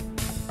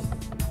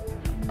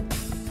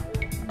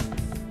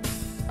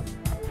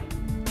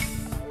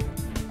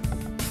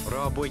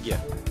 Rabuga.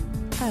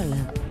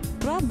 Arlev.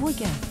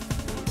 Rabuga.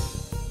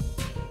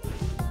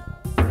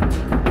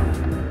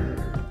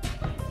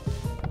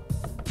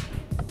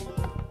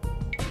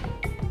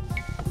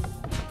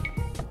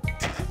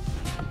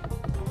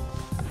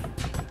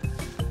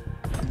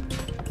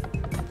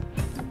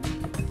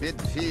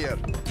 Fear.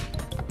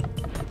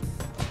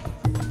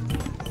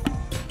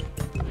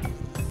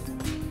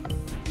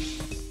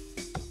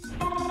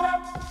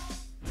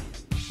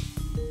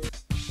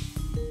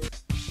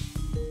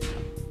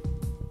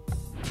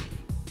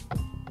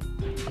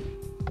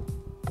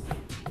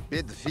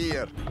 Bid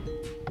fear.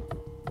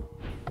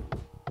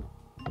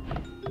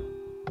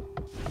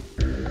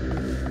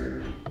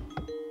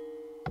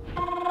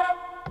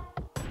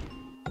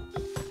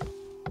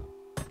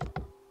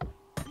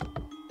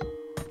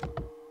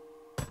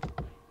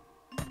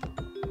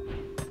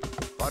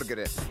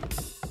 Margaret.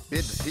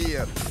 Bid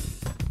fear.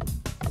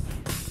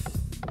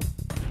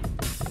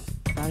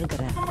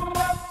 Margaret.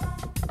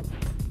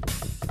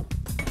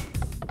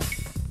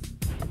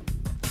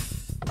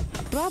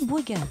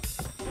 Rabuga.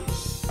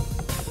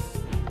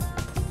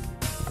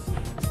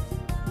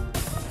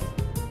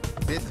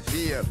 Bid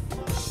fear.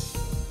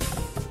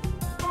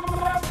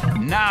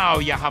 Now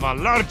you have a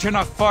large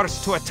enough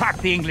force to attack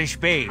the English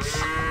base.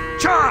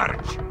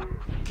 Charge!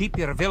 Keep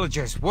your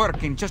villagers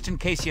working just in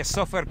case you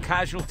suffer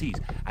casualties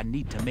and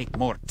need to make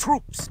more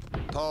troops.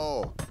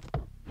 Toe.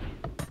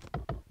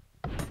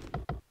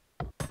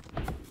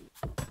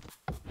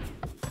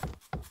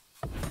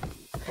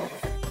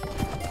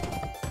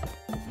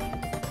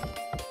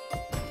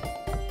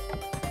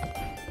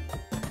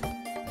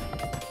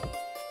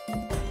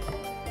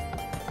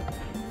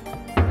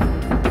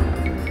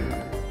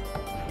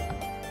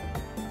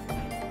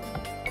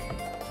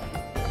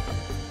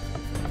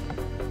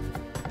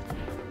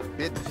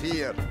 Bid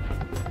fear.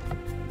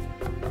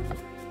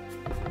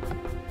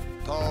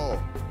 Toe.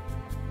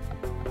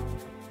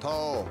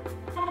 Toe.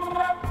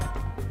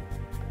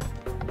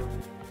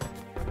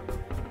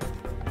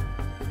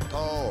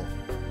 Toe.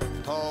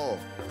 Toe.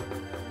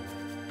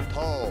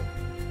 Toe.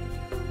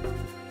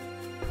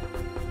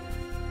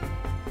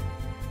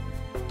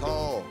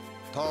 Toe.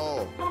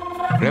 Toe.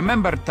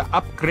 Remember to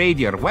upgrade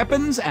your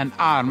weapons and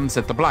arms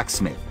at the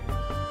blacksmith.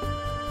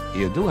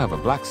 You do have a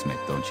blacksmith,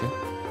 don't you?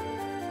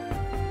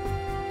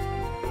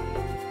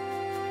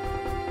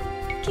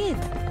 Kid.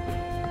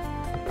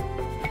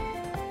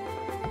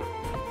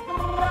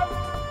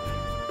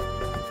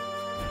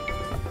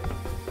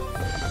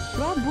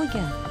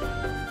 Rabuga.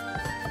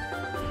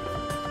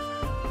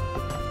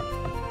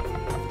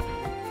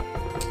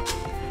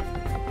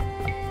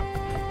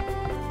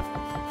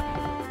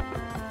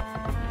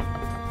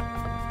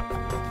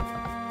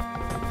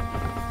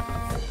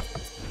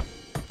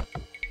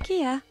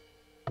 Kia.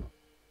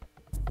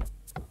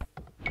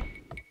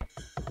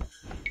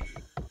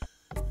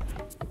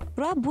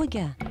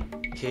 Rabuga.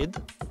 Kid.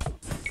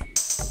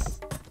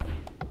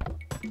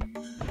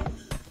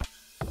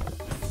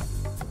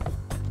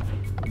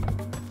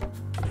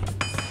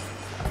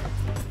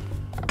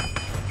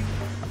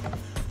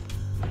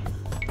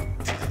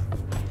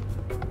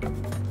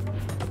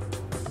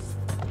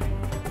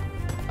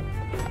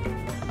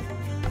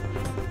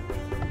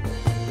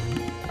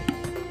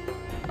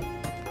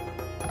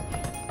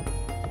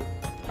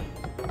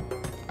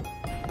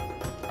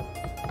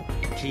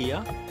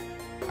 Kia.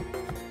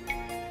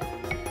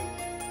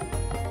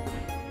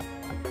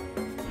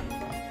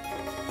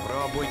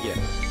 Rabuga.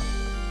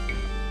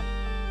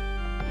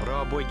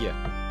 Rabuga.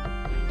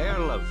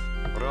 Erlov.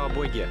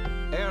 Rabuga.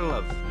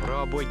 Erlov.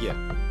 Rabuga.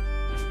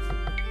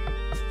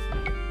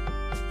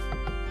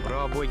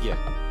 Rabuga.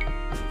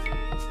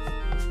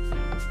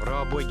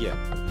 Rabuga.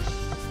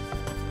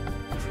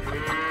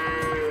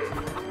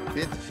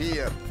 Bid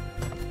fear.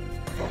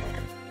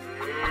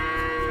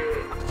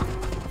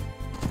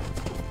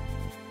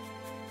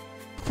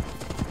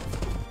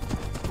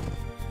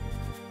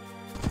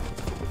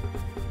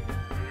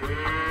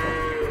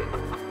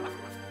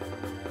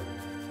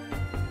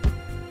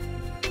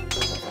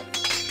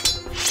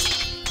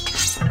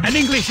 An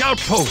English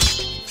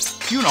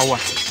outpost! You know what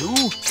to do!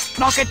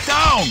 Knock it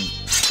down!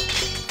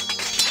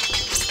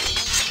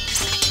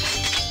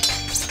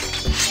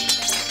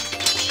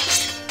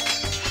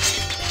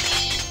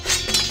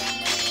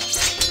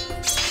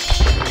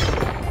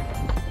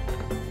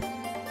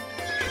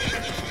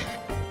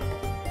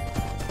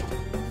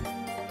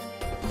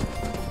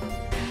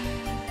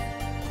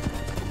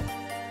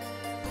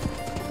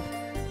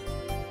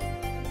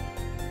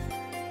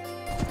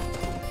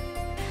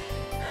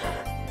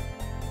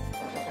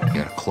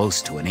 You're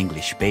close to an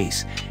English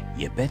base.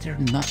 You better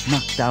not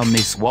knock down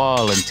this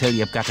wall until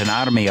you've got an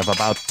army of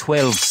about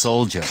 12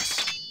 soldiers.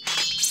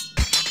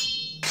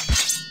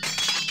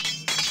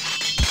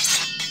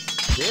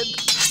 Kid.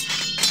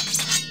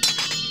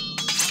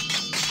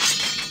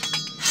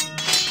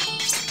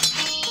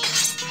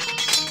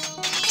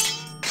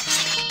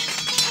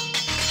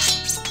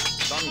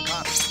 Sun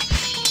cut.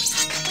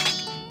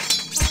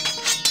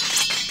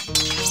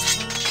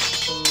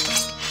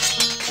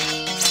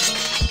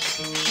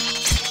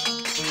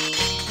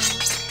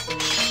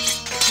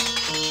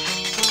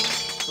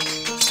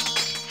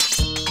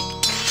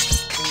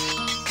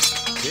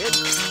 Kid.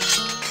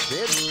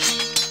 Kid.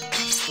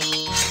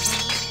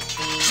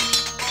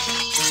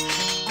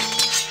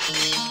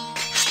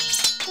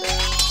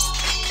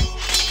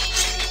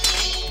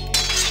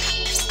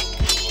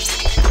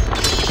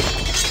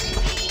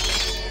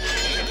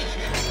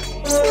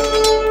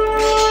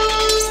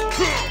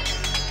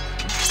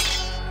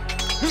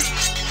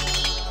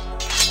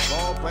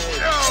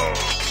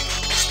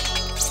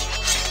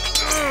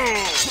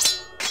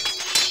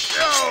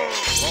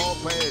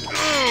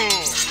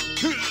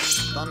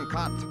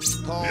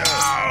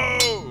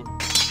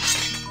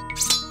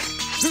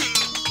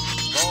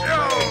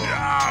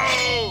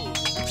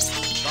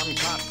 Dann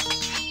cut.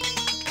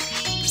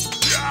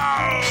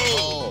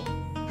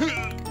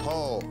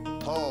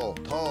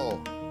 Toe.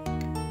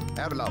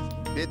 Erlaf,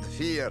 bit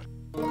 4.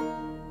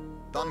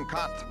 Dan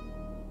cut.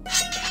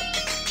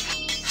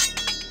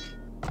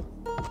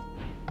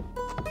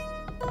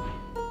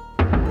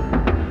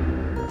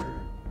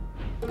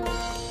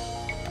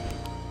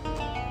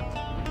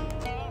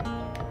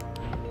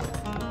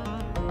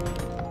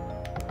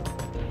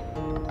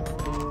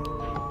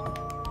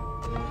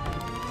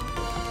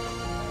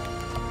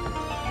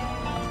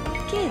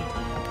 Kid.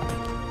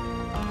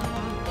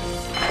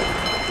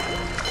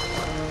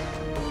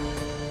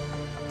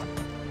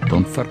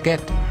 Don't forget,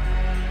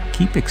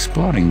 keep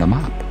exploring the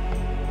map.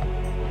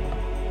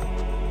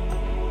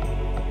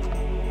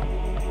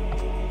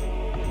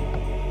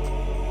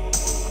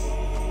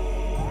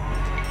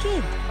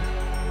 Kid.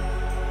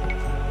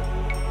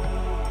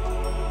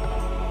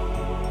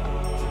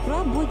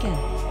 Rabuga.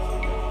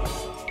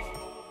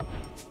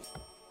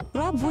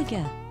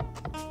 Rabuga.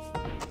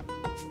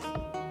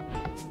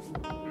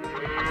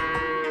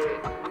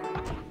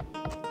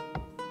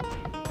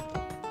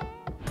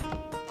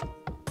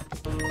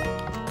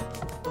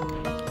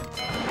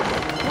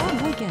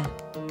 Rabuga.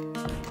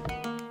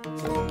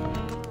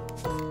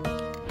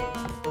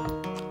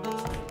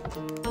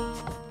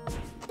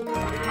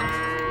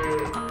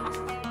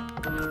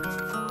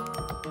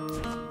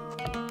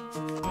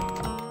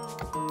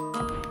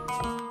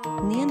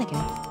 Nienige.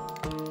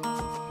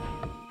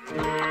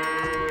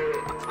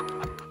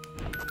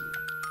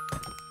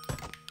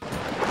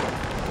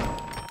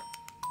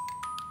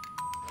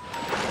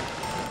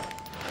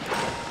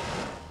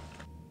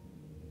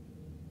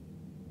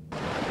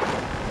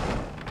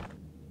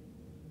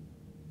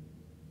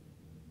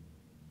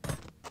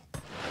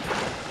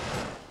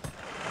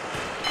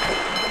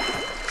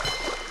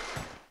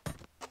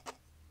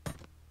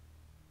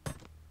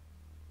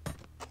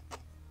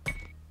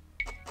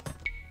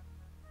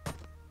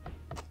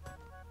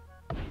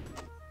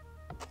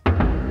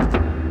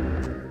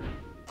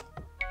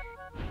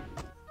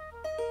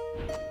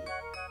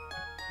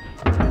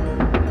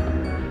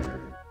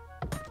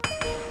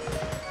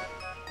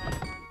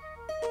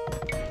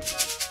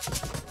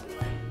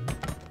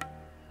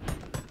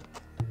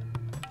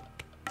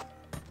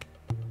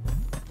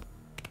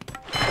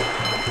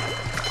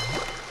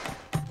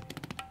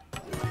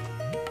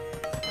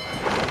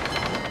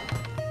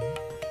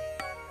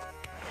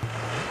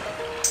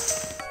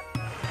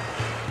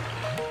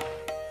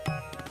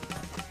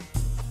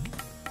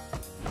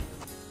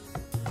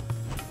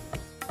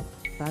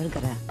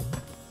 Bulgara.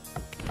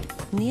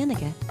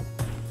 Nienige.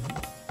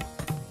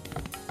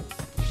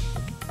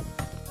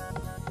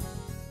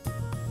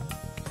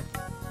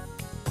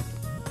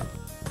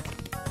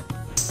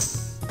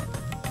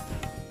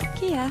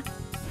 Kia.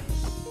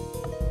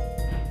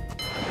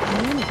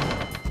 Nienige.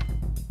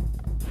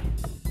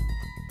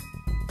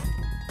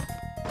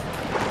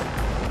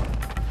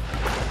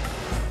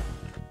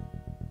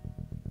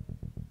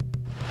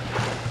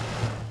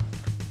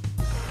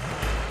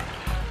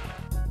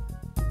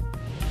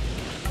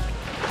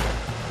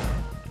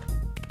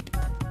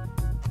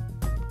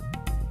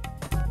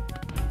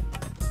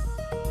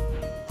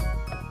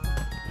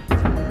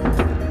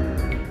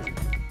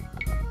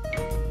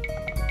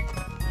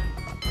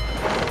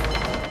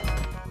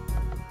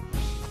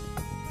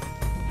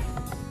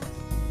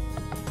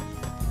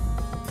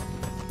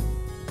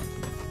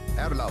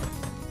 Erlaf.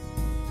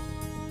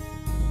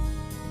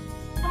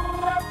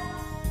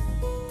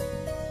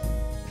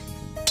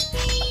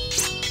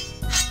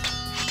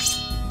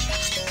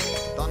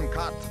 Dan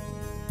cut.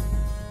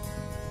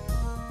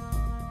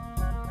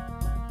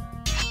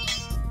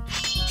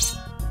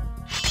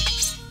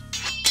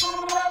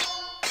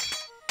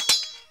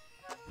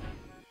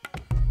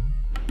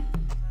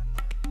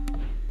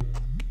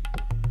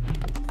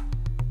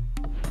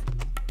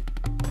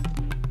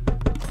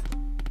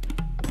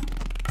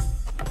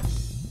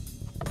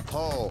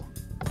 Toe.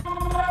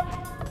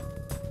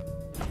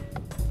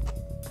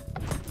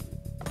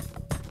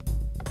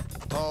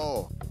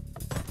 Toe.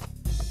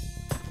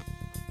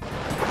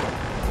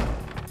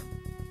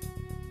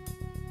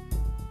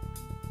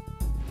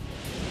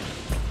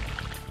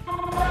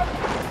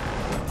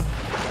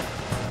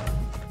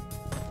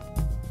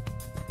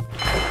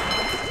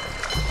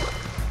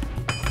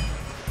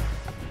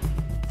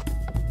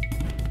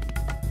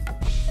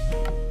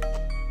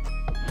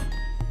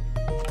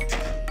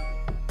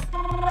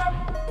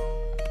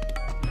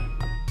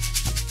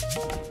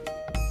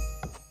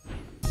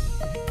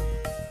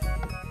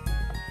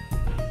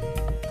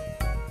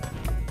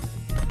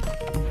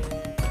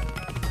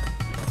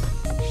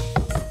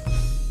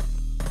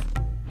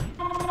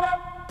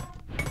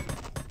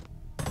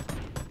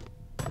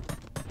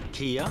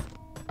 Kia.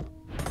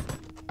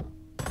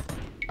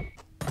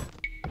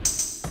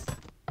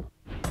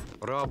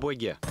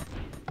 Rabuga.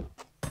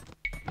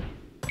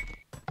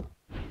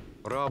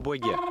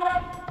 Rabuga.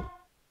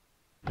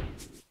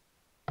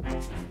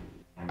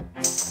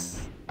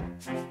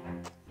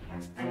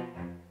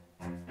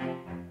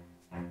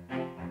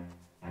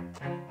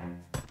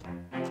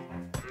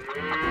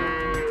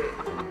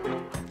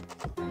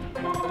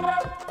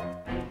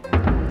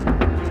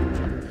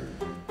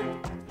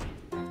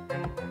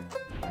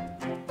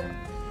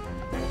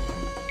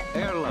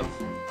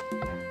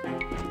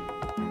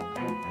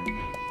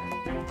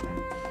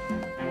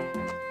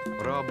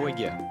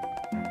 Рабоге.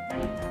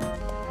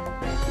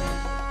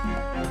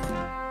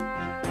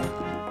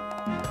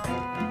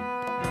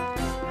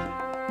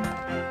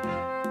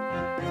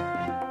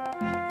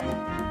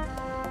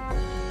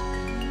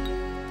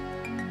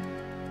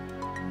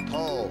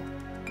 To.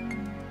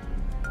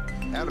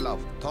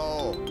 Erlaf. To.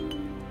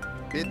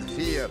 Bid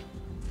 4.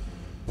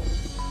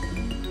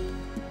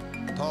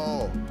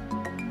 To.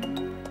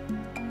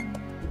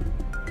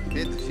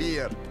 Bid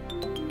 4.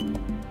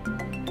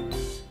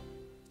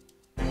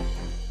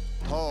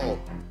 To.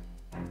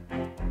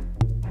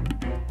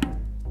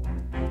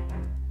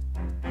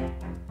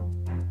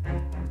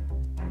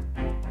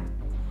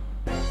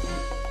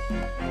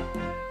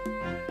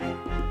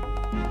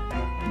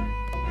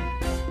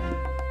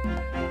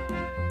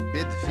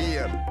 Bid 4.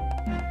 To.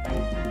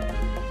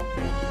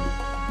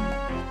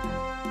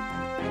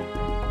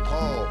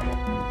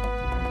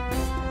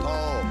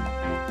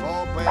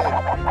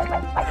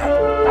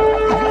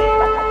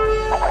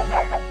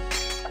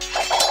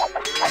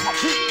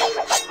 To.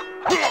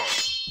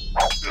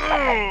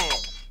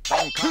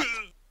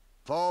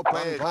 To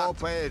bid. Don't cut. To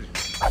bid. To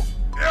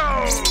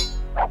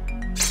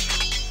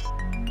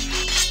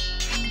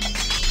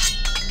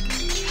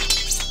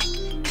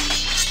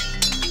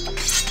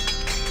bid.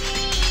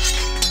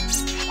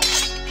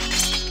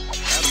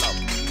 Erlaf.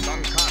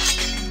 Don't cut.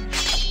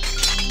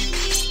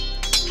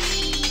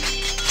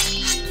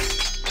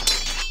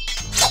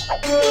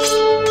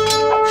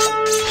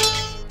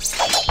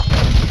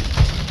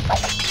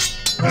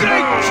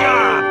 Great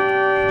job!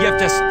 You've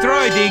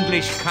destroyed the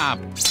English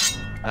camp.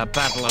 The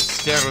Battle of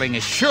Stirling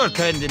is sure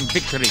to end in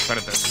victory for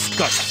the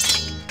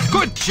Scots.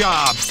 Good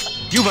job!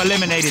 You've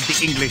eliminated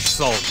the English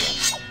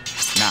soldiers.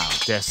 Now,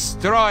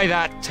 destroy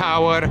that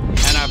tower,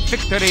 and our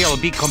victory will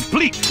be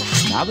complete.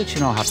 Now that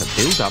you know how to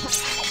build up,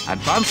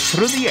 advance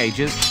through the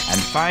ages, and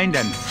find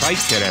and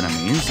fight your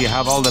enemies, you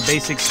have all the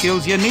basic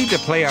skills you need to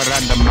play a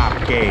random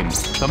map game,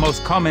 the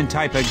most common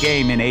type of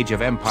game in Age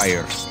of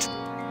Empires.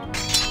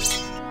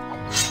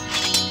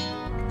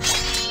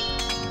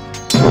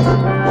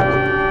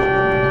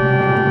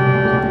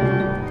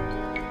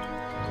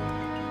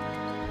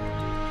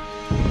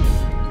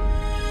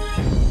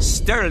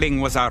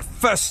 Stirling was our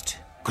first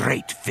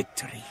great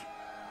victory.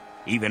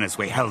 Even as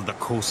we held the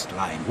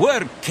coastline,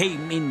 word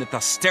came in that the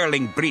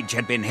Stirling Bridge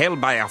had been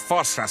held by a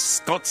force of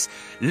Scots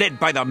led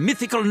by the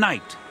mythical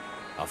knight,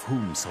 of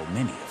whom so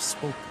many have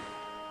spoken.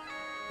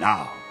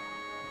 Now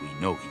we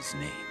know his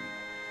name.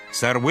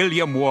 Sir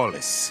William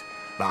Wallace,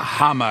 the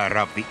Hammer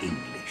of the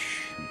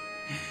English.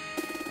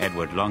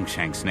 Edward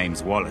Longshanks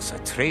names Wallace a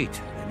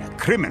traitor and a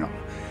criminal,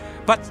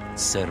 but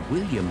Sir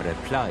William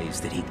replies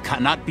that he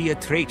cannot be a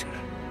traitor,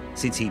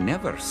 since he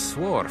never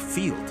swore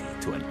fealty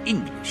to an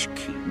English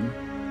king.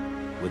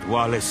 With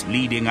Wallace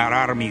leading our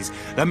armies,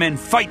 the men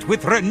fight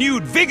with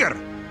renewed vigor.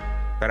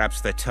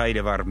 Perhaps the tide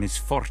of our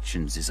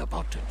misfortunes is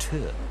about to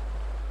turn.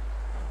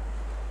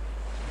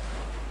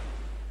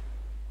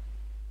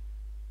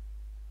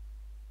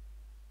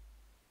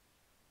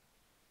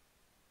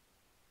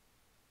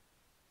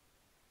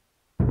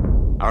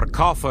 Our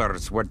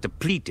coffers were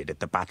depleted at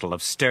the Battle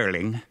of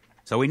Stirling,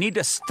 so we need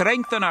to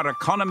strengthen our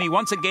economy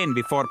once again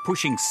before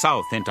pushing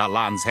south into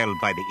lands held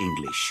by the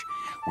English.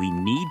 We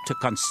need to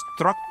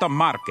construct the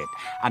market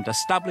and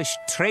establish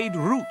trade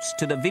routes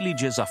to the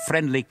villages of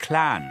friendly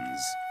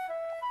clans.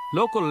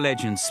 Local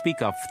legends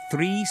speak of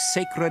 3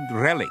 sacred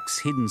relics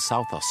hidden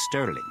south of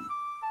Stirling.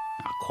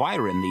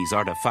 Acquiring these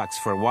artifacts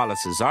for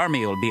Wallace's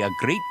army will be a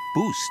great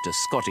boost to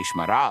Scottish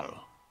morale.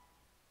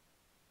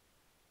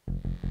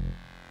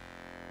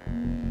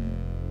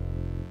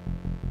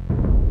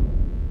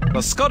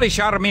 The Scottish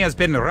army has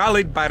been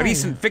rallied by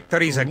recent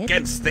victories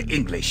against the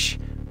English.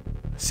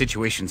 The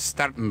situation's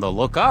starting to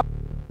look up.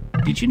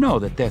 Did you know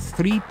that there are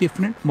 3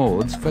 different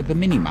modes for the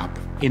minimap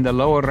in the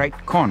lower right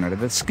corner of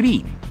the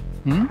screen?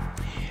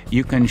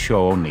 You can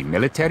show only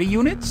military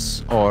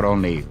units or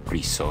only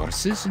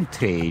resources and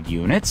trade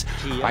units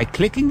by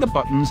clicking the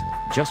buttons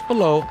just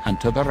below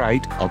and to the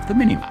right of the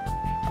minimap.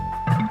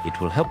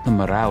 It will help the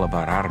morale of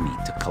our army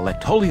to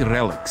collect holy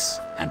relics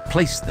and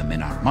place them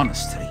in our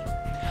monastery.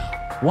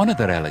 One of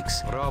the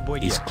relics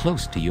is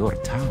close to your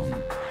town.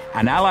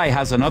 An ally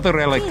has another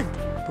relic,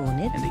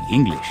 and the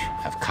English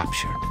have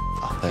captured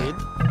a third.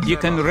 You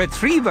can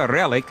retrieve a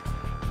relic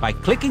by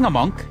clicking a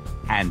monk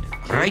and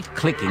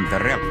right-clicking the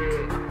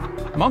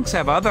relic. Monks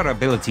have other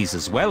abilities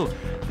as well.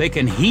 They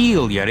can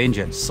heal your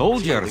injured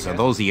soldiers or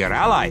those of your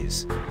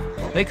allies.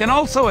 They can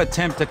also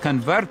attempt to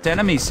convert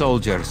enemy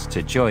soldiers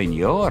to join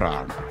your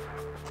army.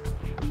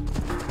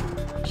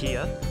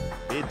 Kia,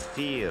 bid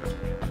 4.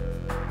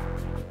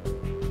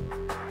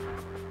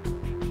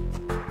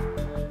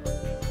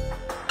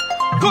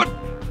 Good!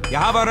 You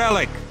have a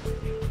relic.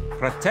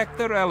 Protect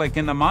the relic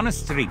in the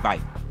monastery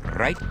by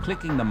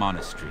right-clicking the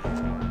monastery.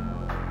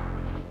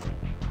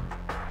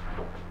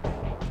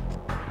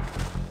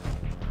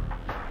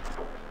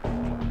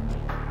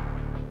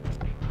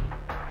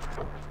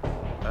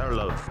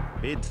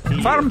 Bid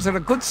 4. Farms are a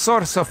good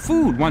source of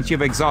food once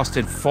you've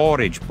exhausted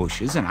forage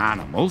bushes and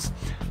animals.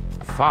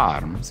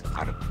 Farms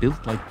are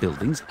built like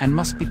buildings and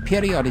must be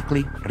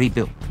periodically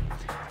rebuilt.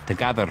 To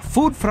gather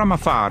food from a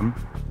farm,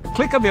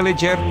 click a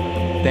villager,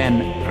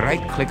 then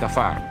right-click a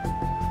farm.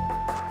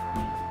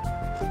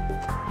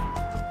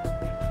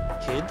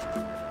 Kid.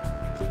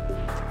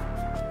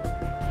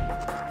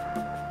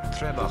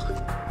 Trebach.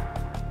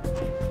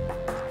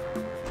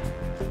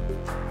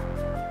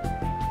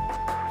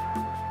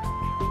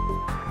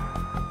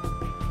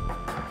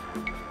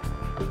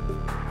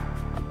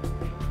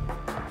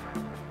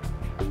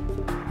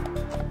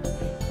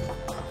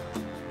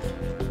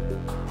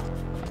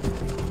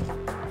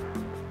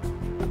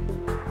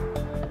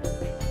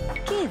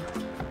 Kid.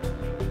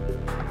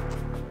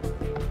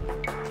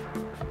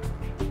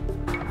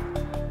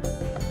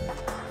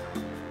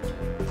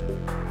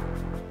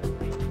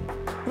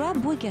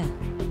 Rabuga.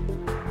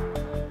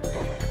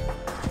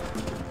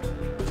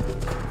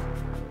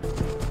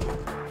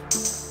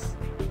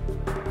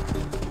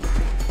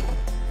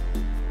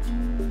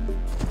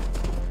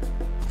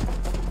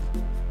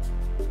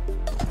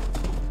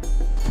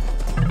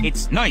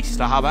 It's nice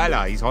to have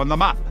allies on the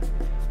map.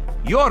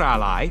 Your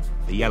ally,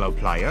 the yellow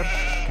player,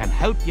 can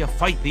help you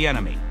fight the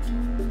enemy.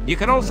 You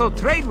can also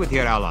trade with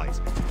your allies.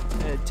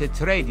 To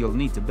trade, you'll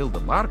need to build a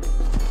market.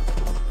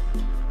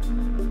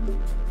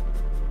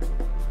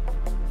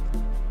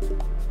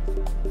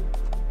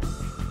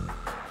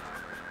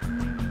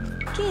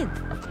 Kid.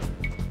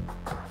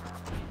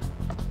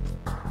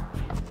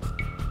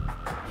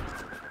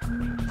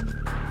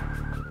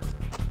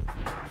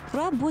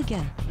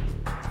 Rabuga.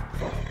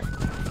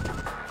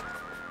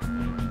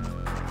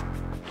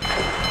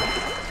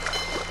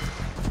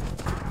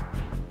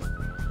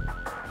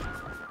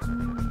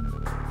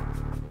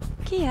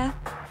 Kia.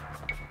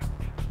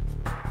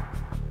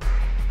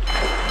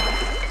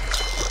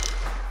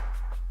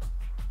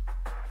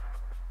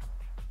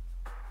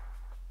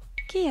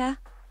 Kia.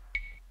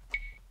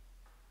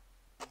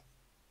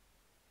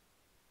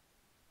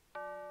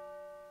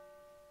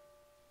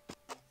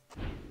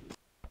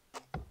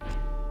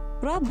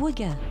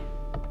 Rabuga.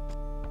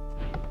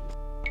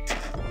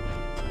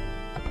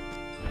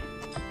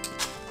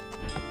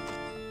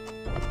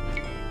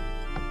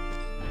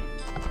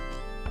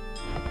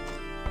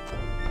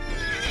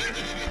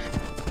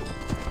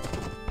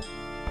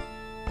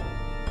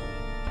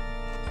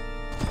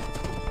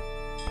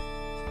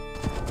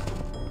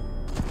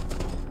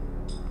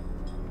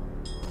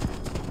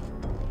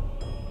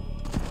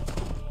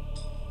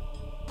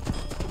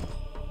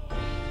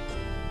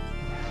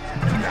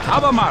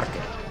 Have a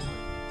market.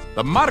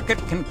 The market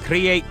can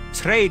create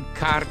trade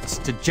cards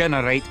to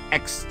generate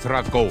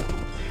extra gold.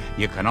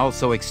 You can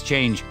also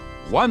exchange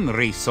one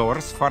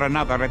resource for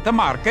another at the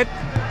market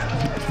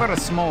for a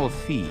small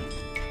fee.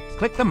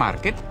 Click the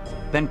market,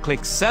 then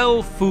click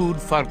Sell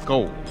Food for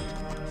Gold.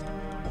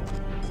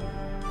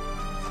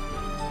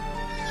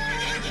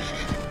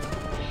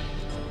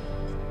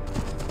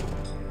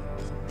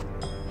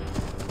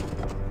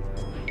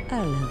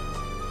 Erlen.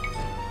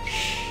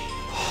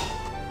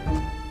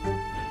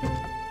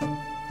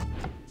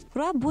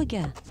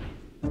 Rabuga.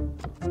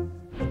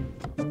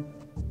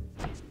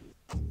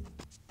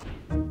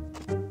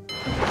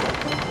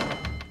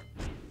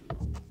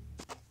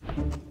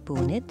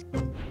 Bonnet.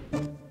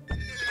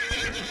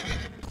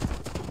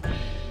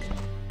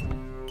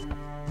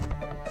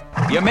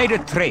 You made a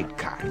trade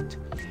card.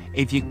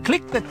 If you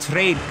click the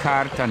trade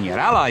card on your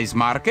allies'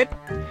 market,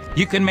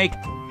 you can make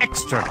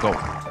extra gold.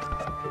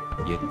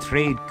 Your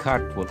trade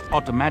card will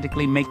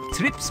automatically make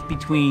trips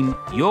between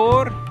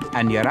your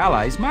and your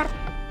allies' market.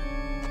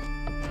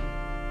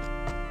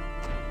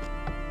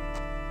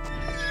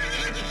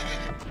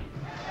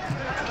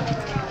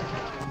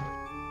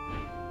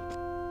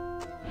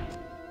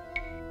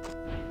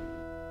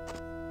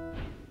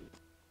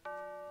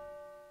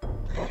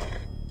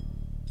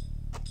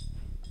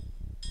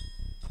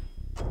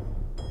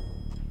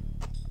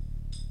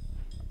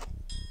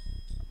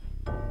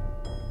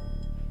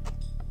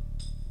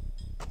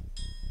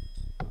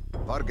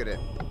 Margaret.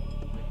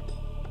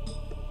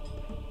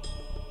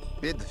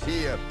 Bid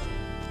 4.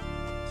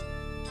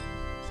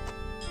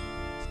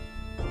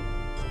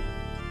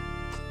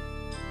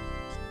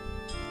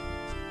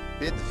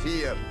 Bid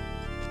 4.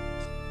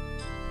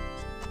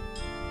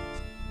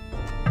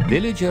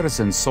 Villagers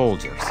and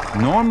soldiers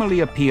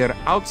normally appear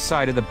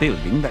outside of the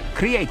building that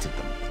created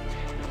them.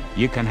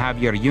 You can have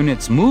your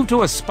units move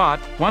to a spot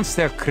once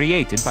they're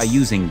created by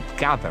using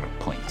gather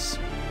points.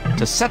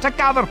 To set a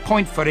gather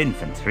point for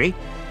infantry,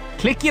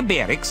 click your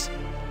barracks,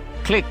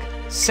 click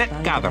Set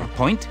Gather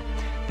Point,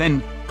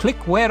 then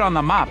click where on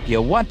the map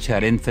you want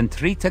your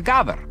infantry to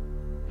gather.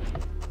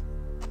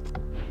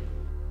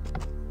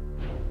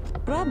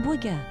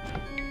 Rabuga.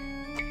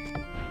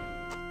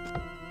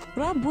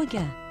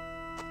 Rabuga.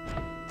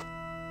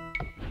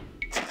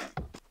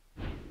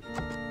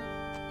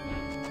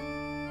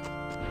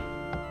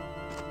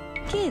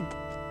 Kid.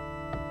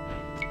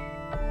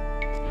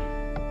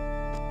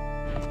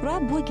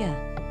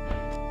 Rabuga.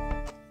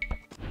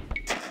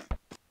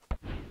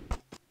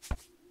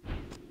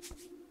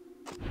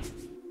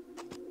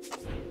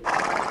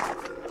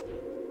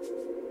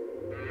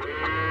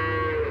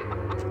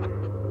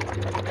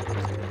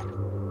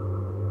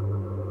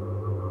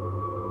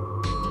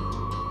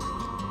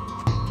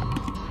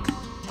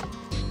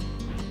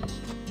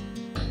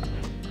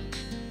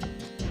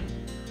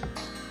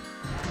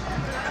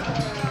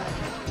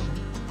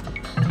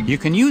 You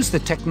can use the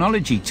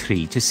technology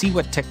tree to see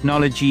what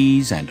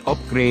technologies and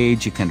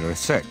upgrades you can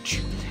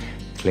research.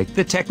 Click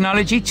the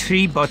technology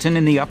tree button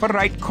in the upper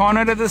right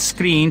corner of the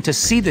screen to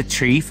see the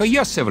tree for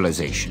your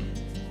civilization.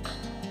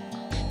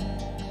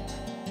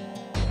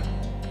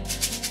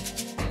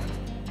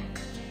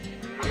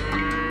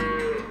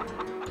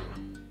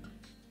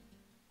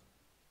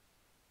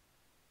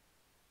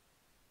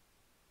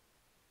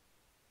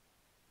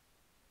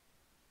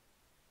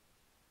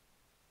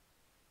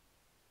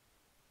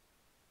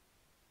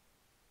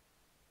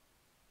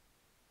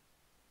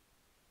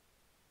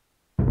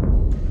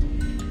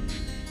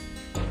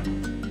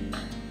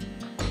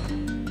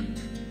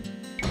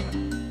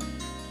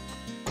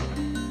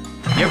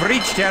 You've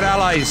reached your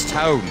ally's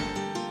town.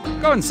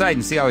 Go inside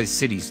and see how his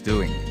city's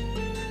doing.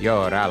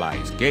 Your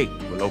ally's gate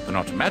will open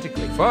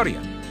automatically for you.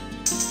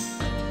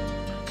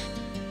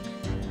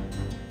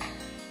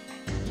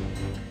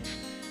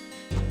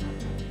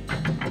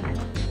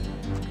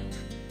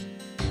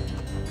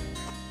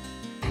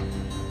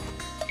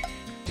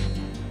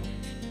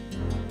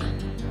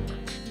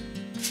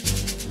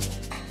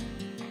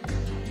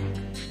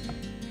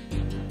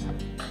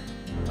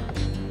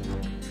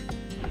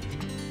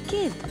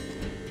 Kid.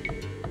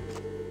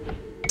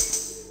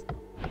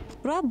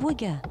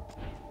 Rabuga.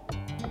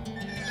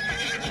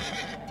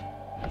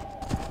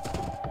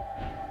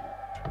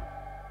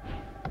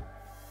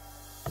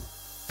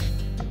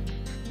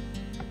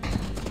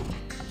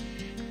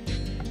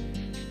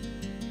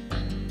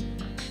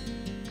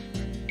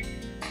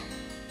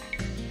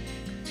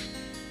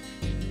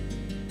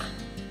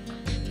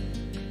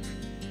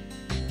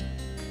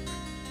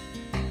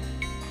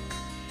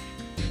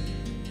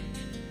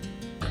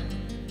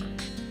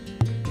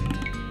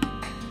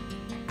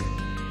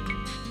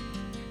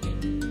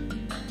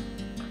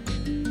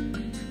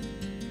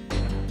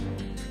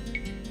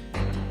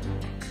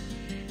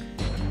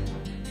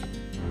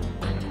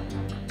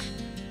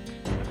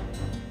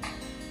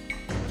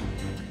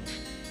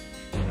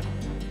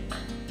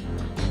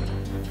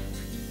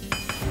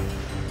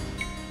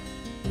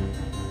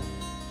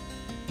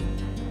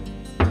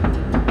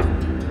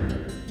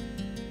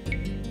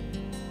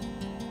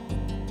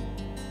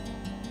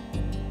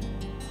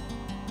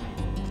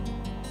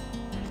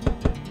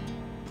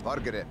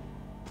 Margaret.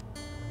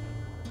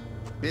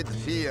 Bid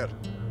 4.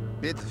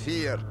 Bid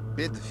 4.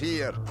 Bid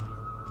 4.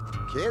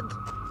 Kid?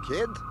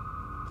 Kid?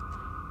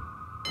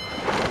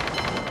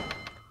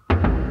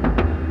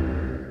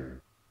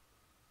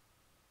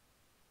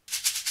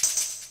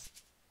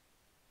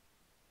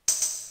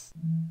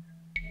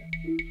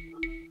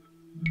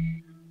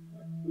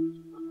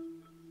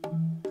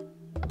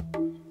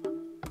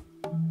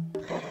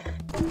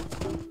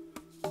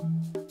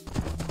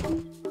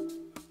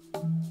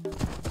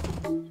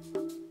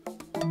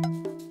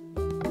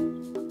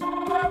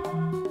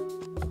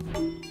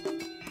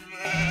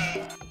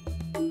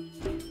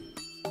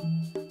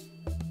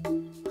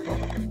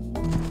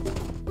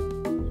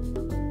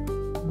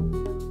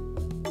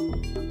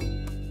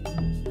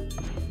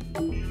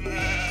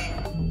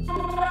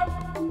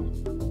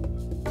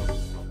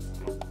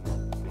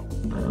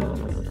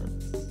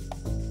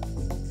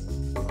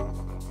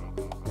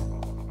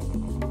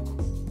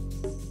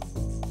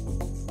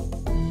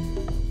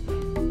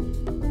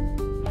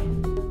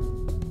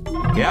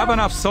 You have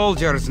enough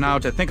soldiers now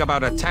to think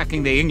about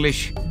attacking the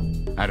English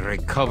and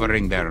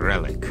recovering their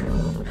relic.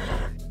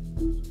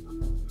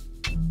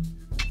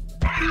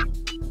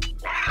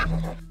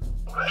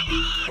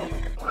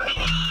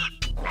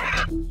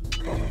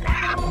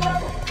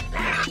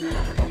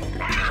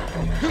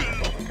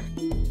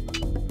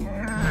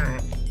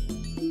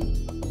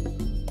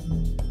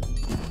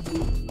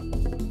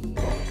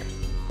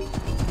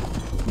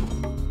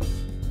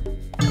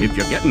 If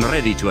you're getting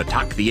ready to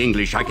attack the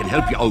English, I can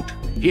help you out.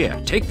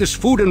 Here, take this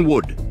food and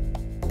wood.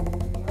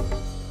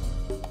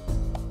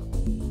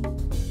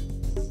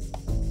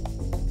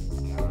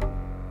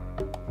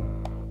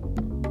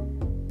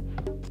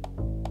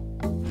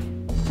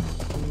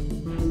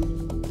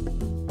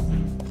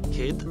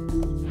 Kid.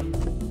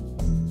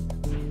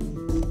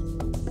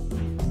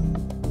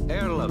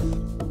 Erlov.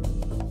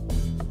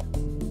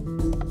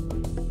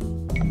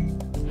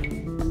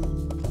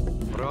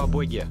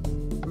 Rabuga.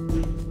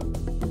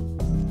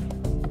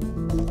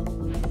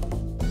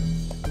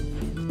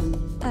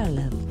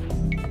 Erlev.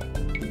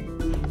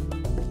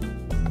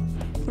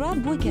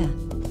 Rabuga.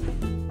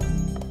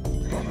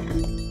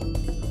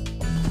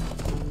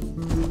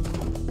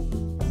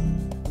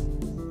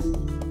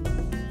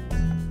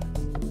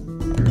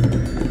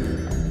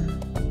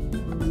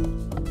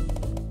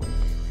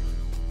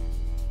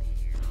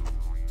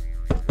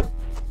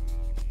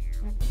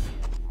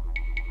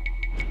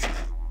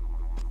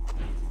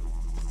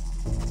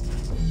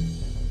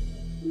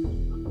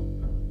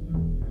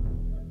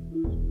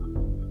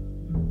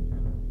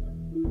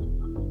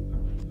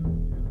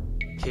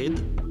 Kid.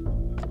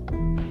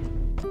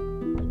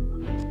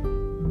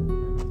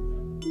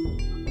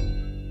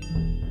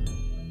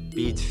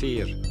 Bid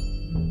 4.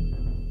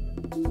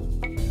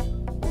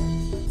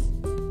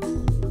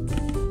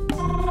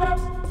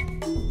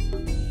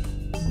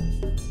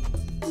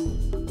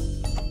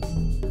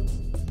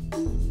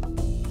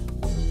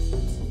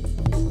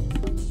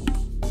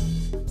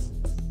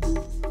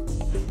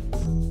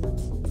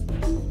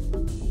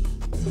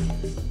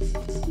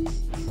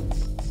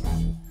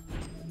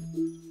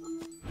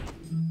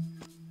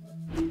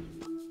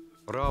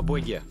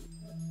 Rabwege.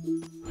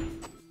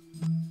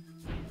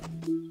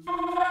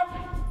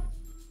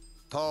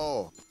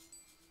 To.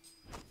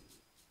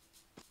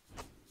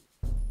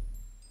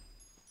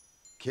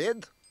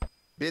 Kid.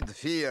 Bid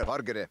 4.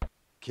 Vargre.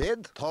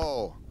 Kid.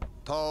 To.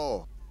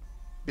 To.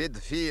 Bid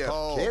 4.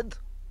 To. Kid.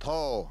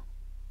 To.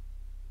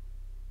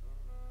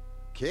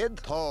 Kid.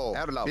 To.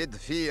 Erla. Bid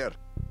 4.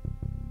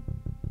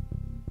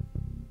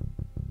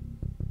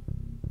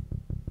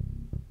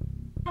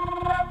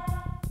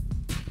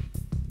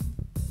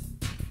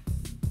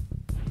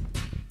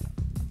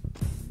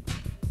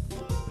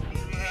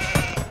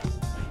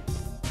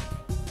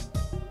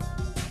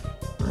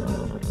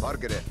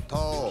 Vargre.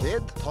 To.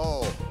 Kid.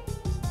 To.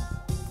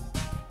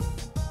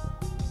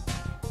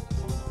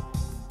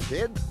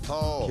 Kid.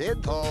 To.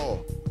 Kid. To.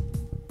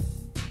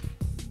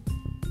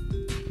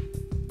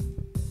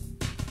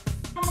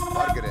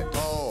 Vargre.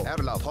 To.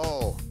 Erla.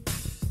 To.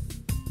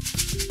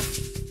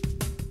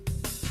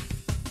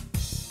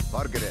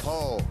 Vargre.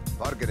 To.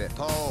 Vargre.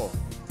 To.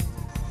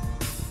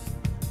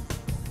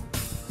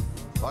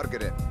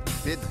 Vargre.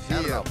 Bid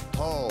 4.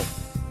 To.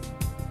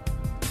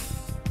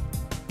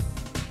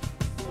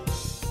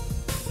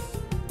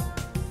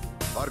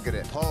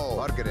 Vargre. To.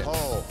 Vargre.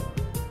 To.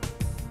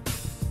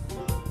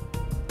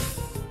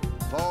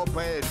 To.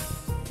 Bid.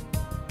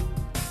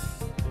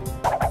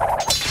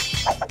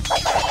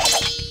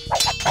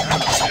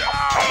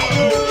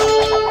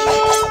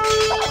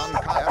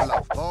 Erla.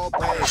 To.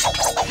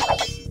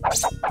 Bid.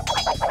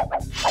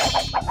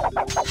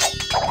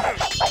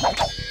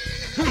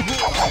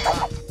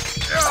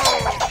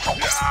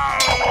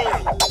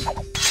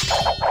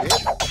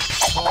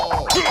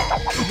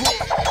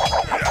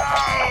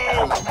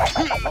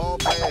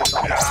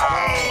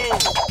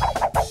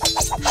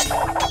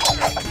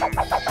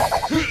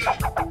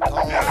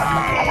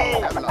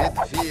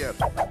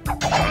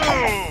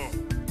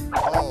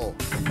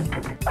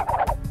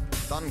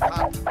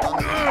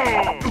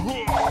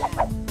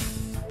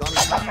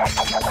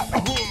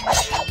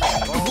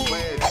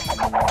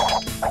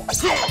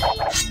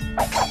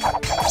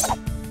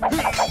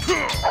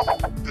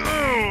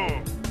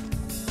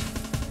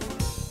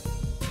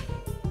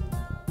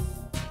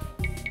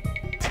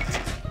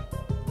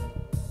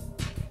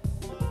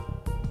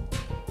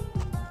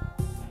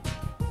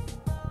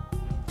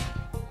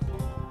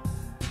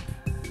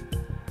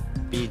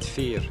 Bid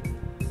 4.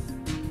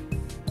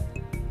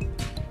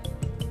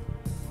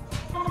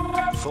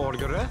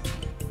 Vargre.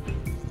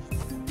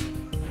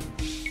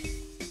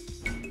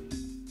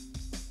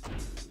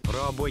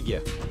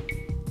 Rabwege.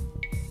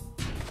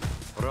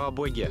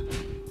 Rabwege.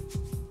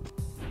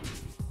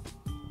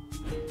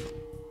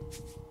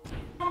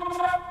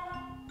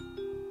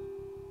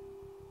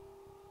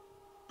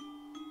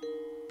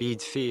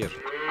 Bid 4.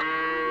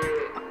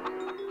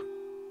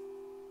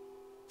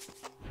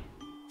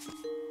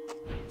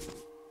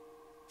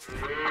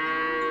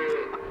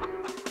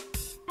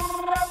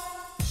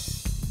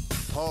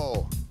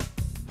 To.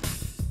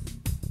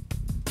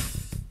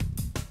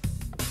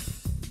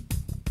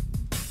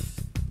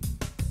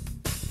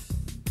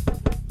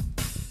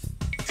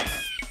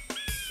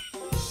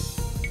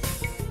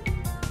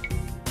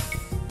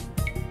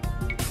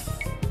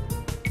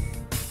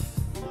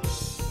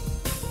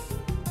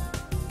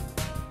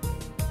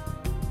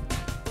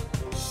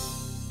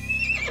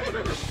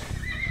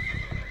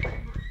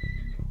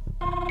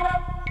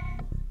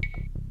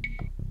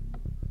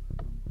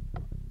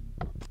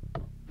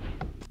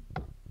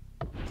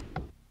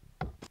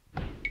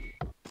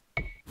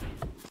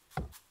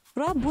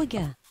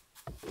 Rabwege.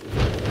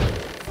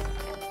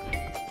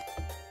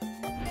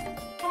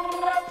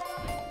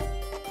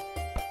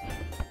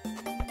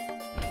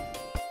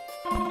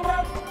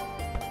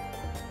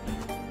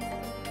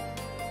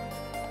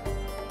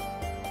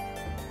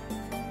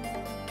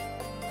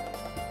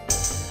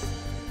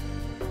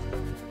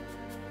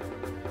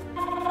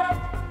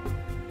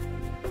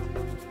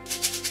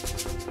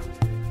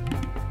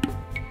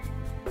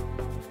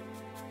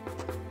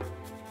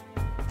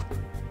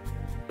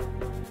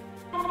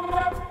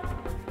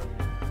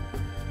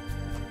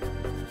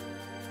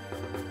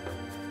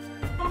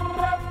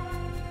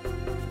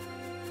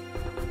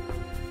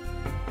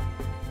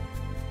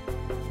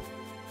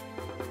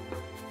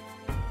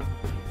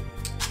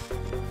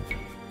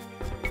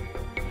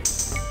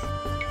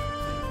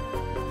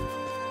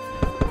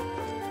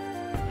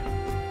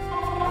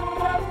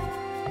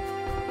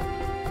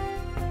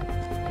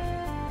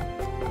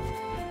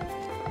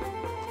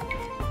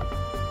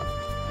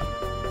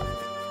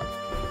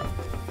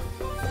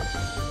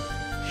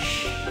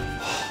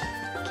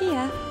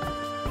 Kia.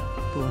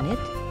 Bonnet.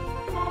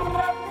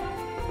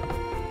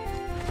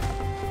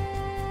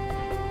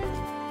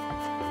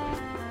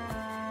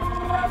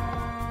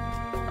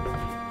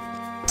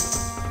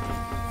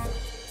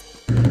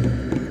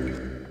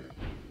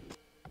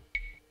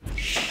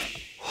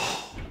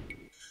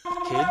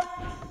 Kid.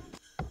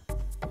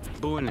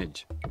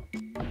 Bonage.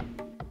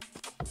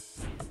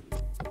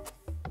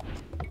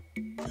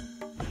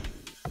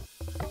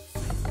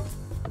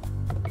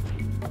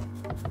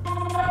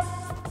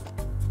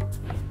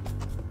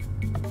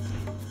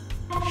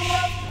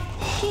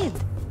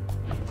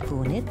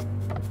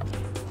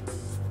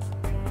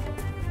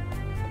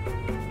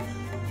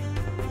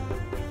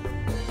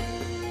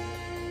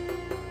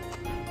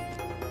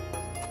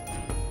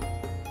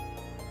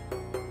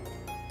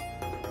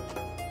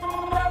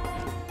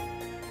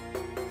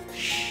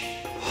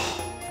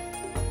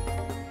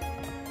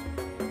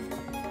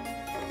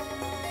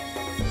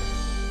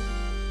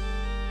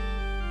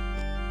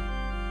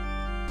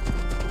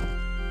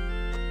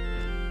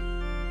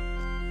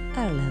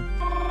 Erlev.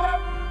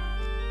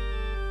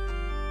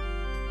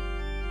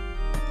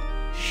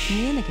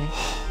 Nienige.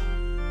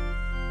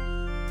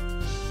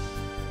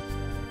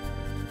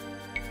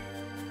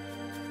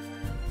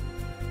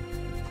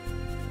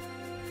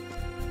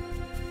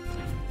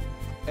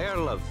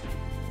 Erlev.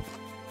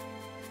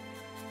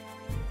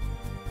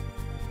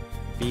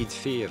 Bid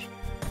 4.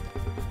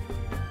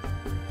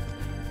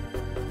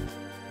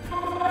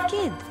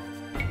 Kid.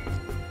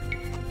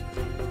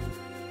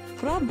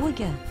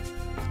 Rabuga.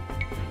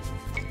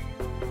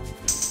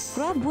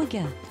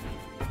 Rabuga.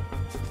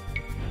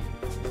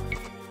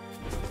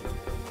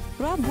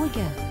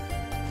 Rabuga.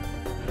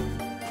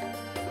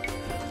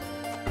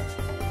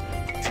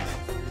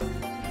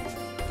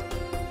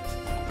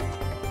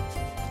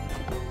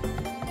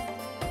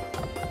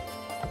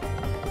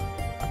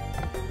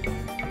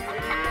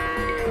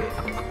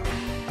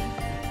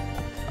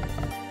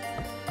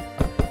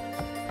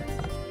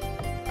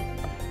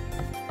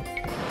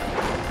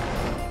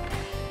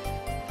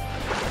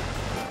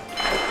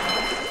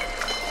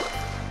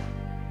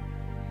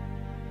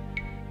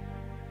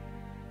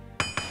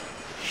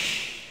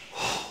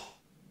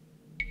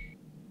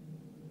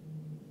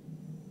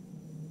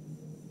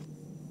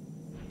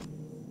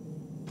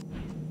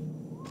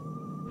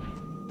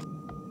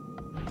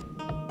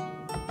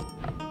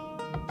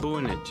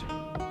 Bunit.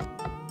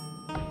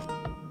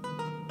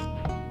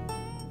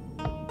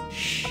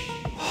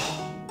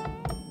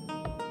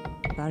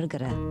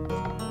 Bargara.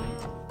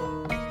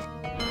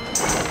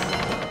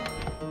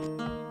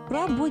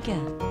 Rabuga.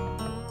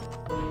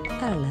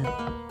 Erlev.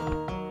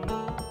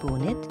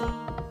 Bunit.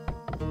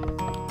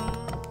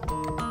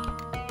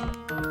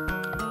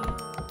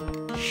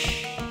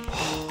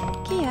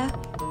 Kia.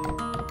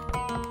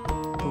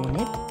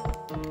 Bunit.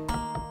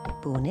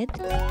 Bunit.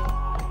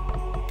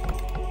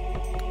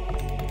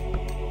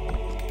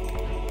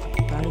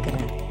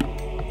 Bargara.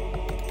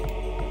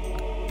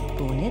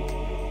 Bunit.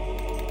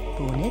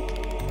 Bunit.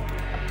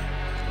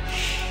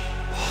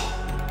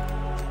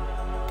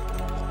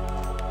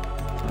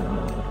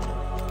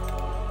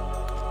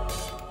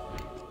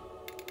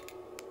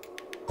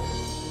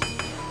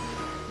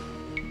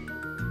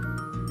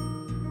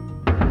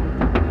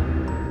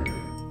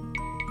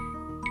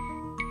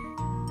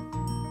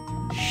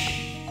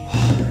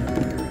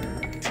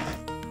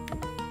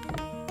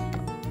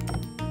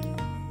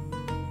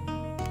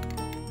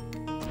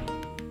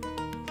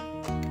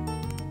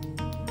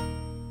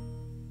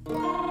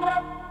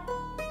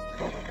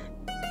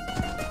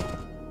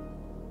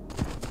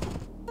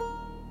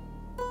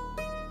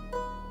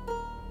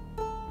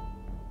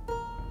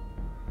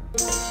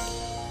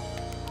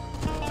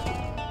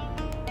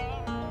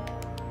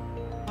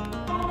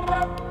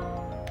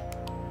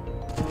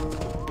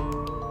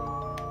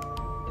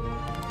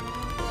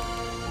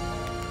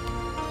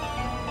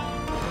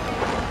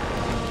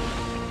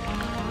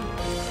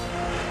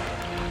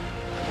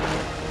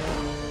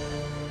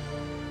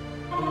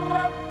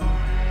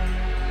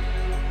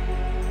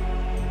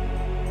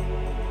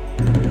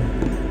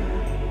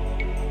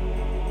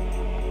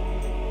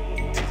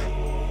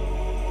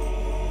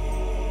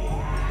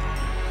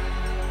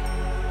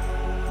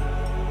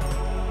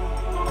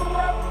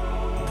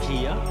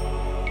 Kia.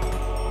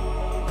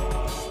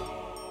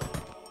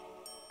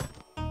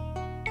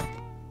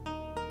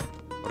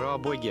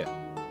 Rabuga.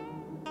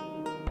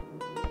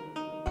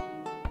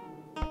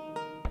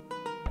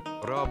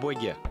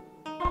 Rabuga.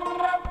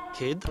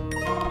 Kid.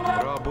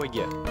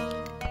 Rabuga.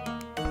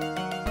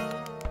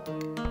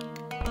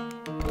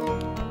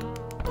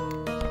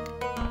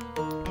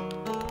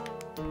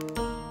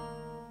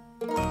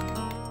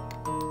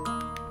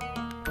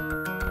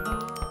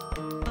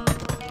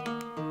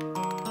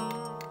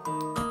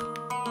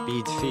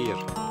 Bid 4.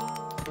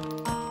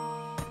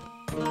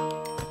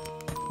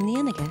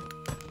 Nienige.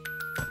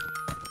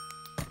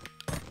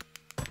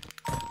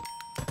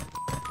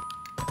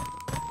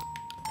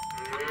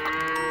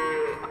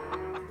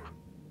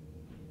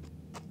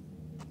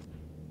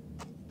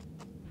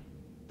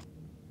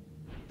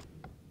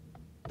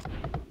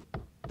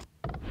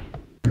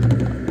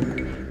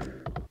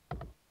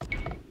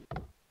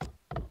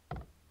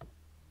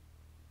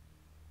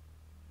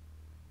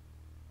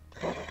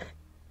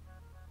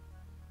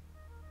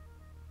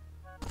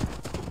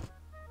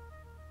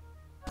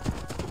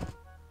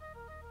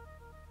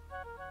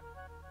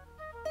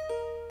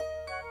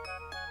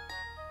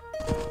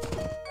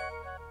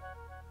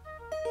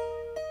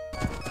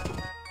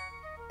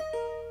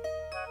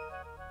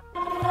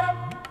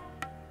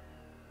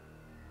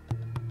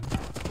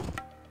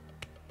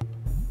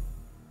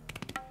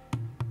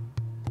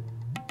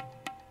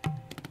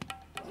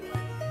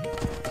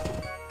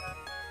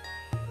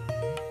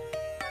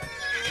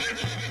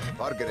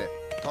 Bargere.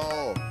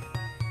 To.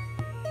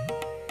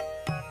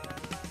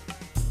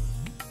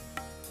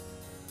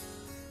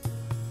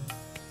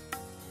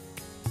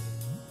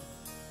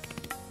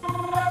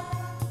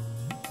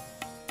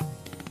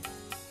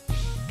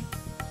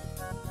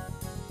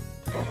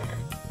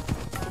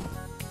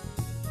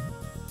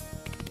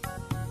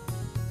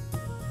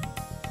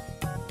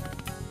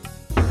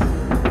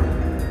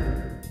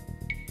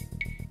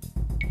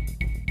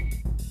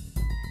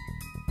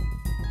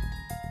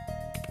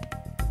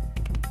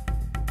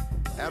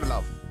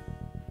 Erlaf.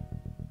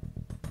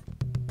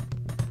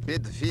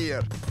 Bid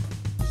 4.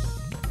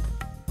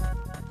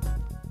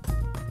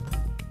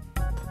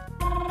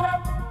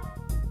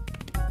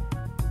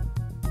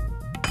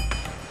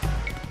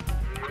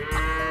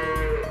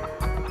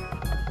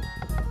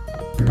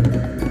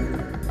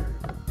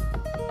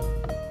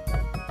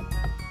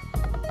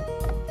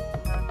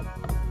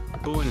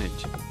 Tunec.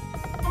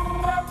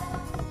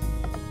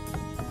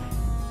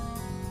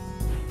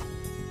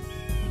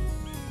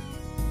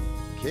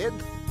 Kid.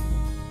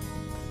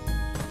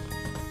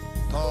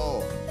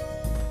 To.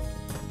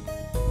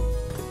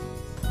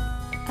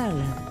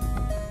 Erlen.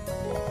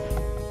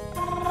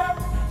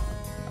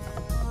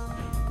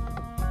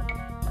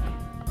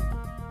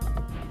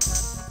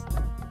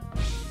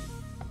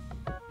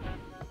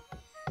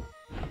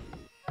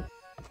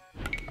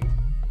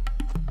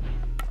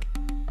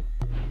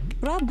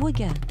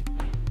 Rabuga.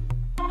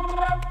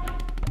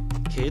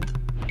 Kid.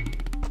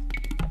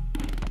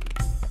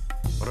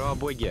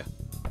 Rabuga.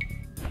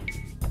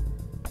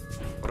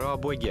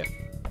 Rabuga.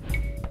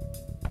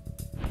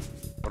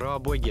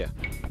 Rabuga.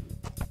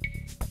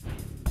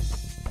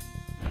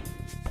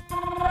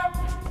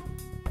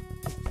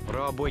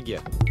 Rabuga.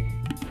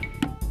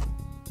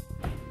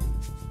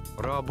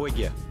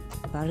 Rabuga.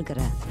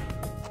 Valgre.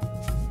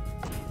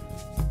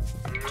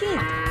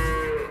 Kid.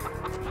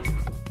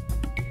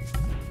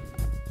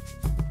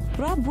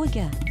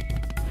 Rabuga.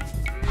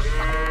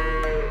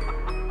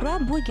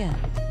 Rabuga.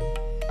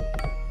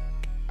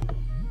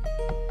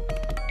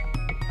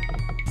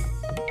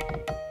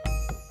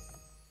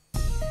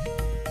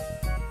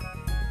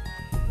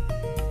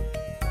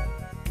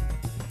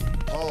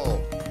 To.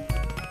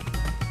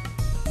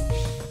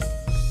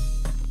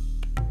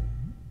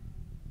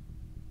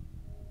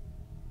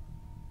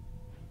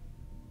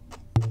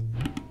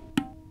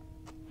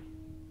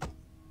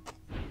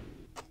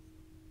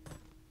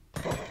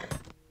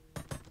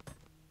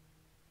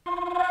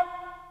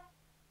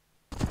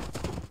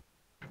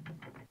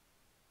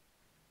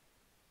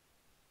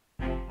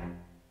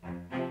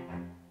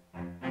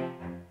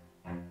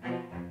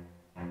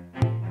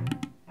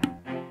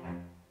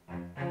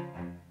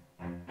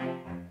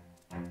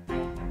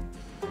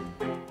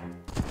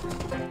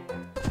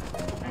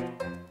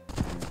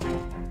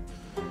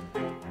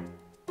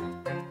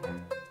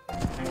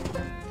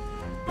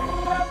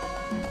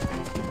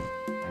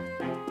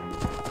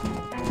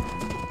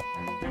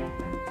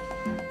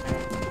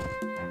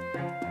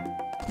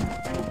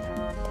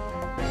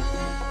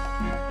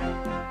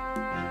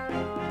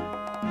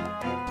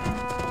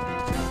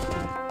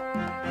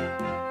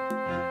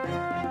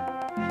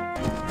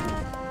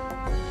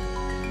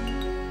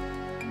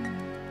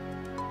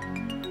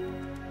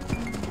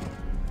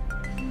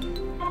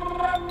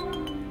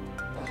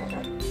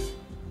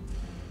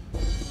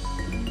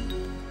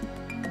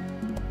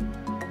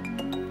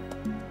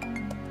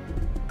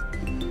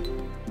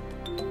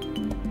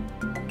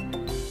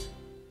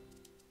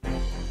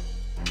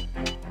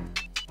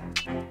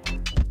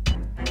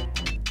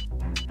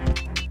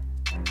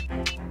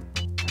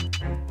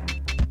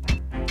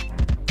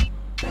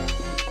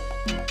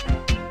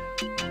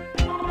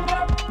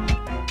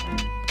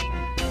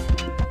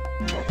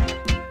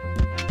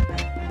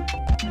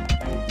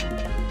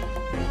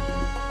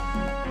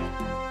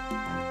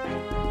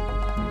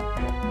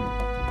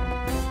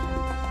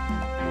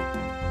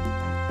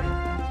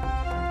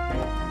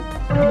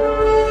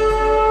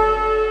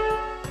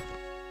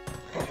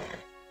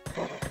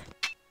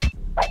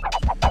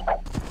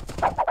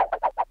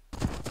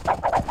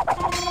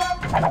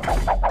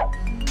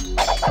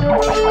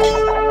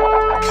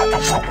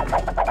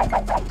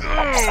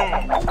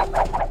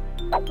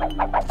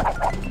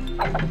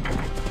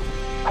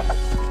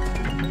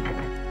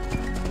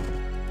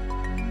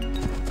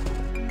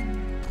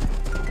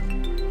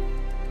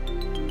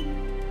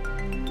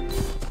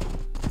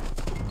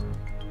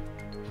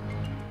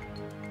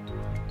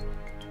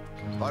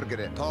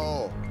 Vargre.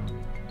 To.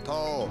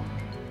 To.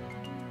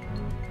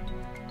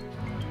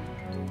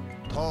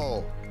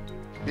 To.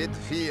 Bid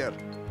 4.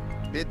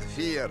 Bid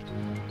 4.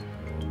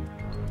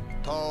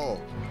 To.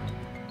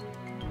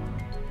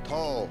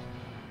 To.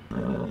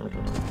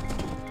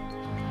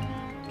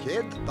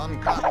 Kid, dan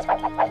kat.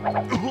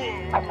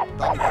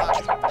 Dan kat.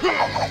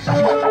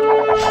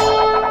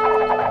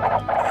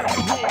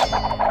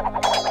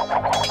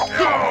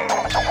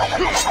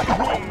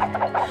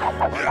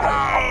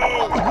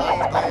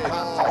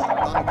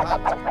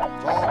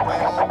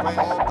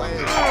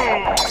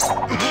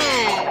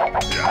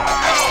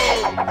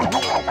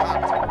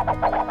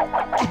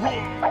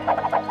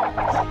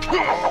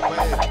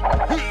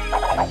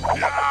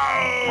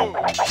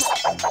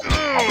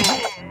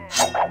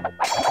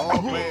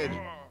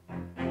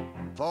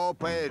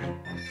 Forward.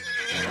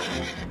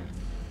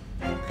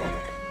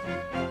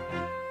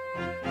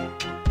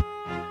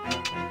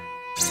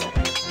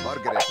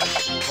 Margaret.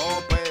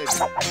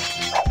 Forward.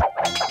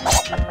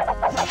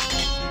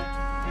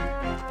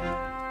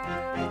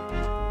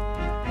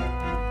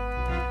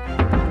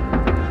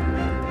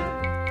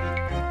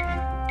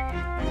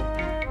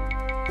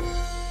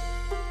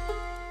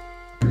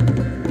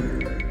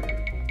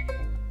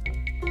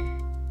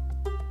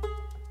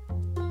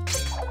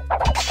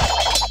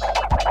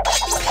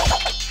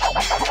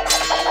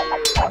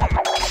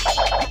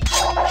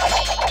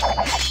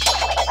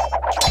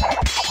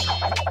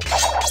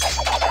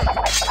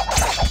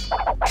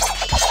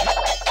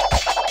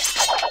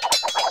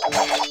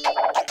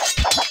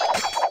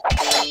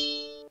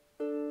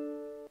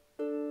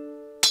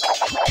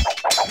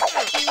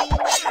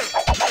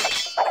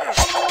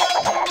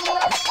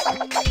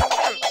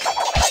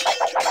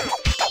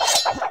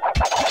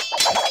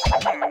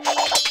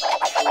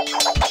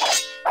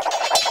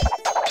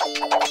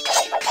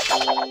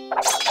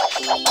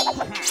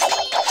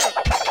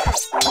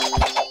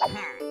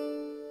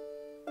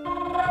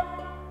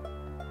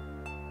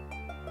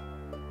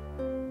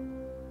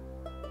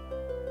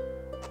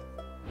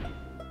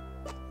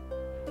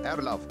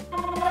 Erlov.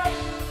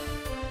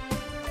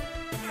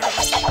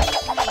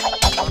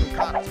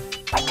 Uncut.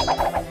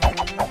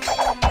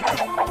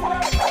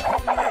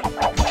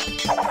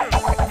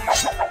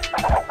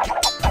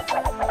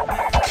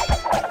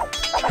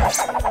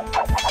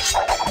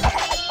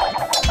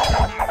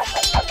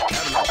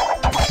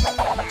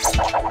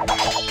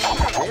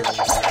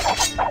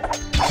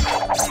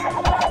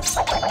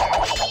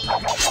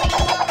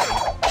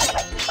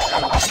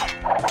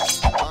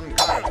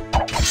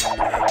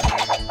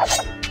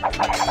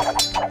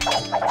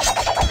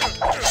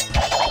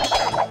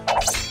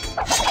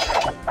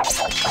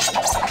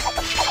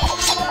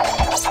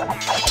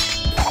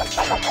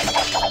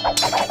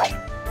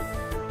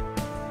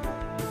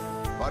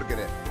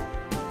 Vargere.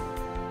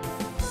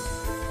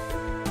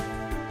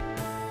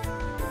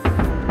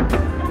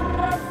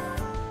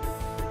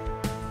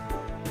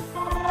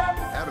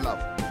 Erlov.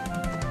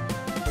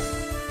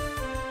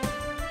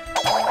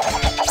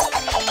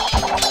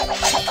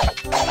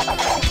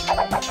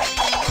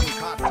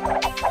 Uncut.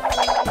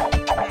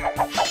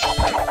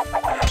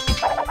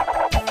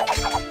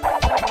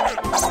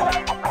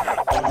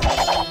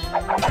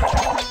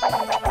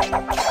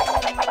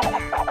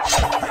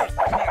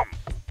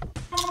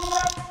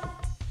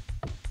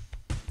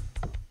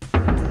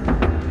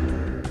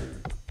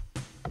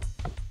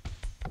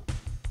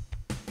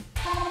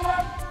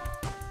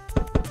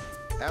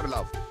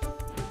 Erlov.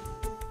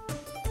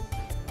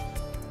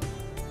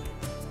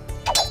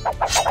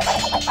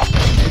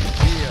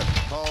 Here,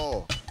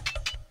 Tho.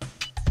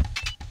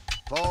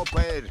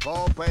 Thopir,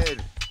 Thopir.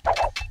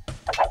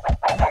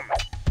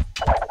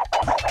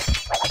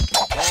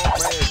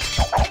 Thopir.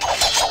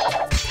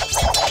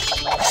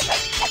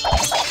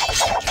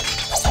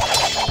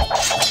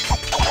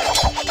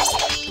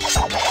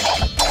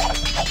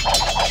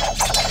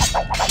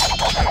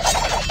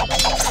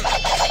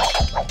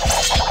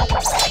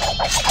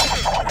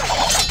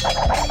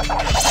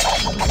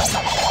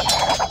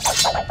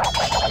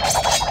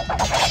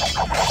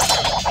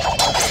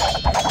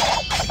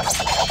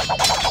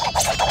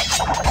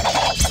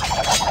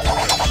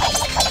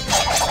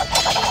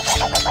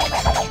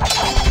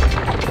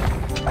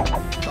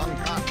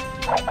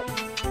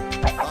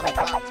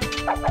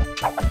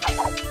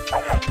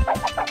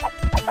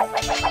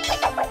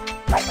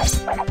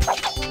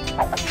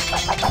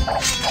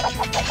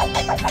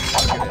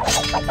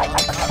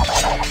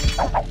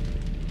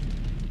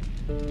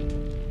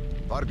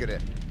 Vargere.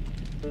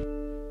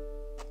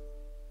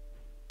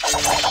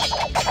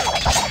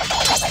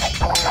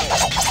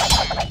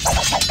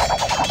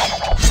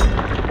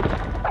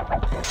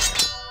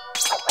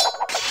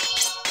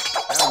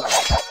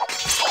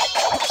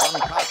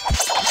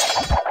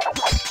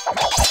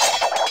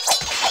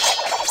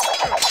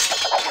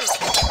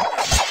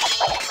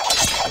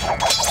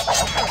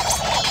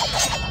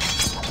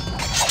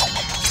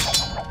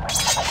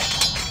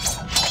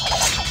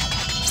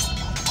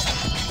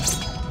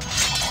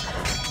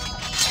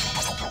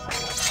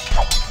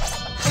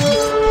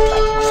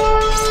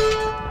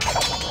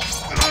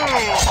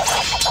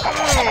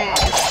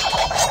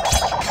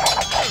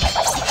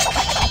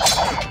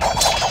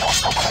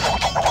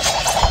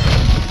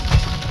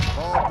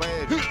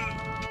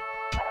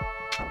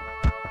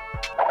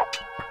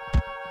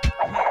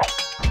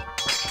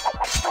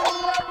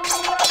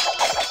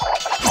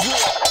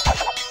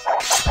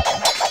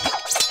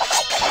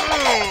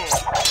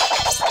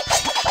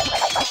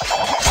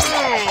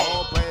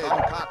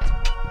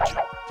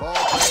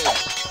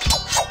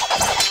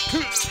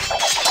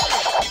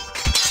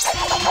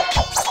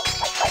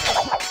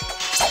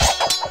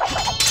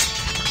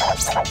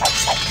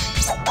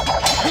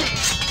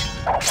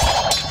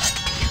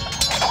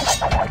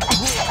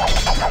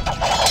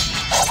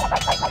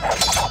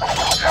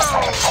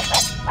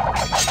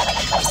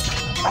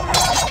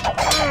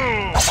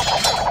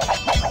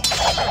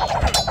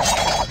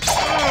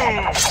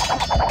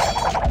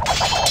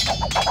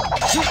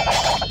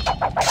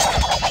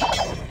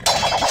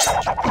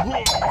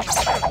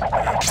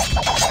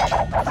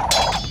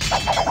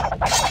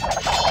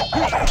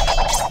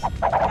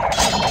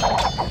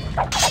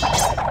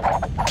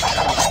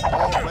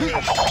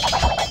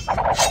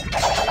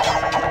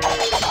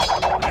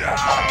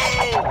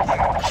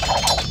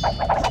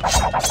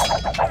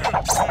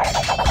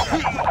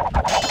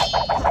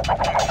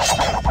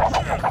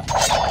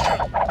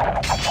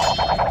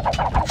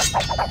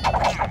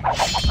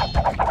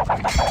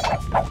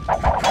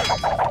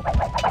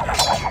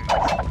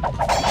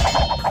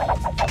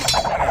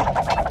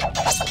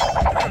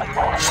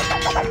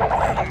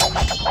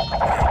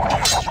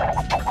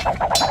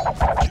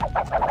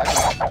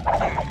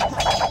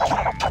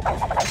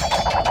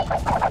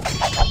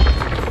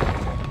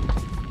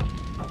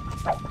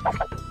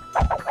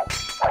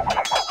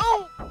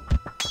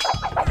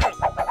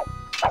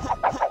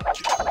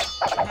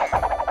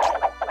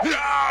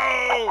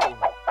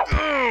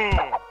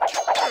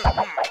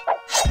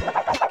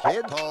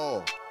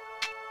 Tho.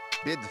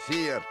 Bid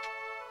 4.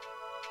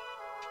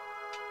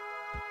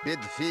 Bid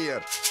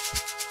 4.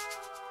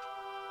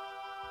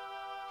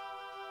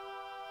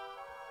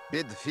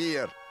 Bid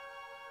 4.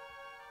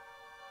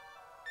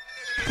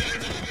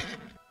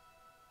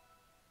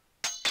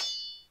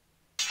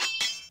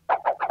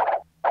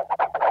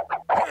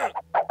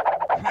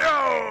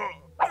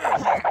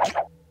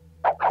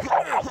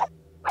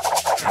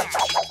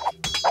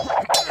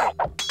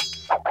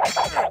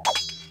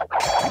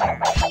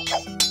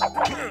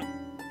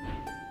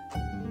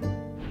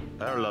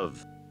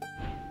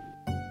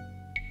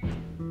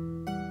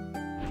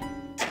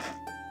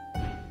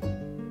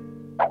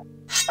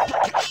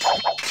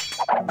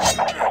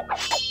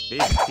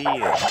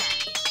 fear.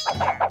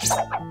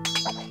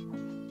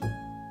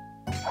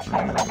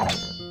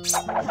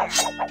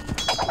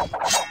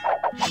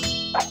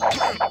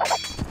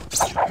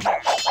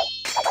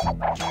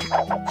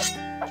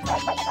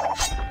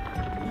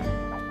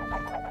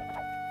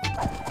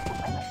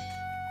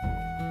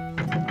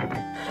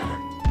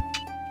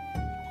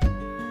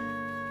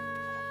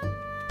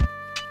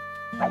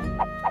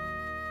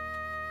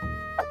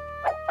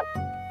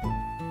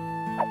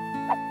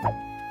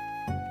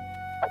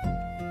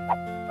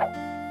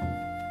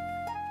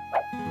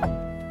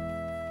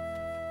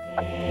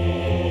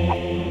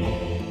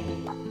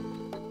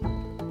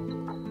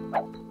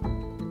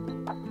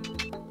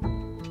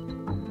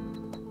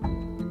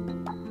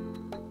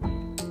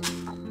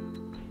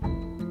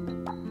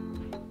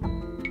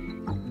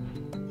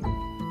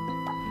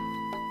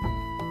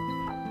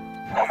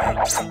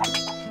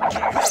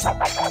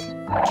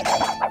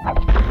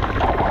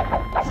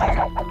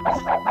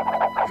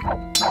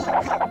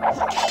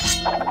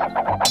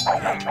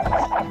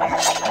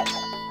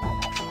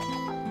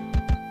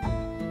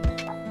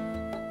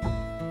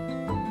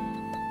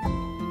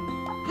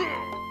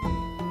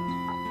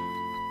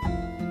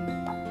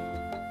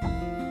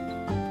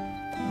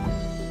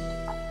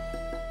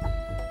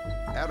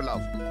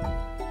 Erlav.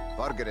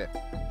 Vargere.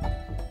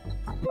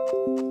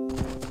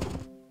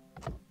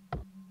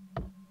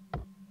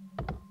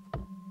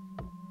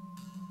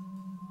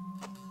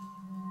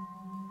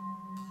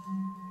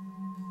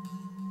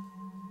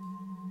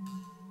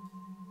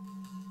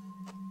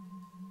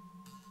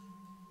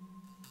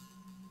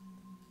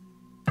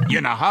 You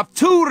now have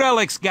 2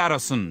 relics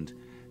garrisoned.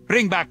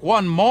 Bring back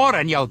 1 more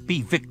and you'll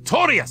be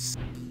victorious.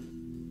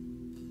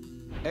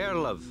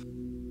 Erlov.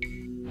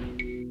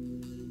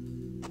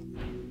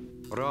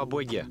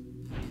 Rabwege.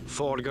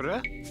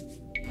 Forgere.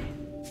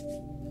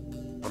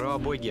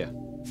 Rabwege.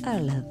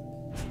 Erlev.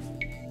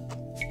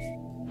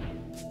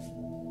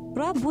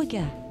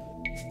 Rabwege.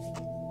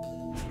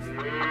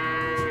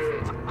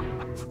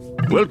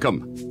 Welcome.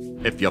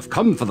 If you've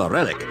come for the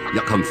relic,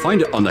 you can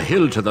find it on the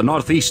hill to the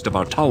northeast of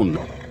our town.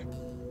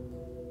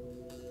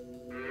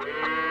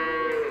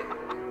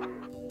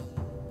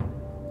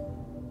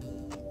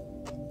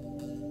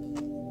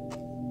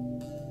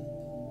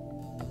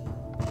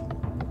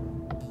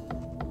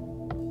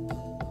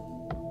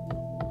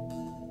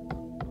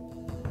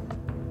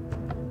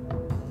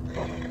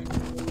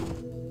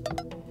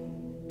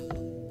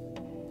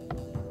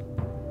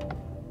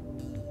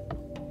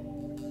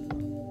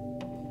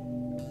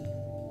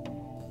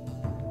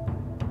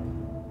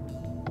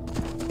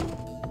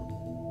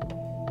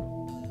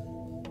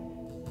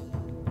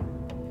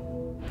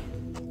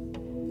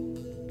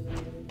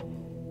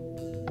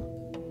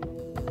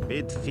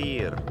 Bid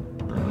fear.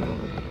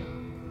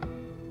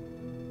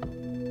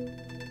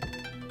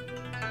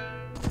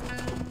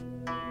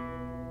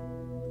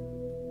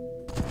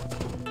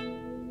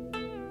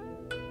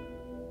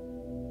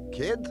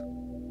 Kid?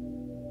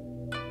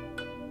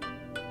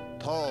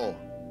 To.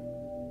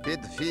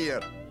 Bid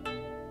fear.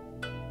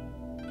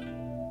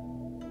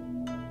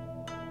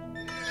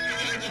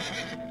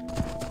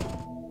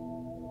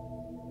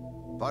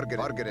 Vargere.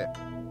 Vargere.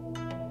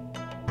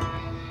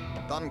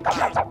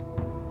 Dankat.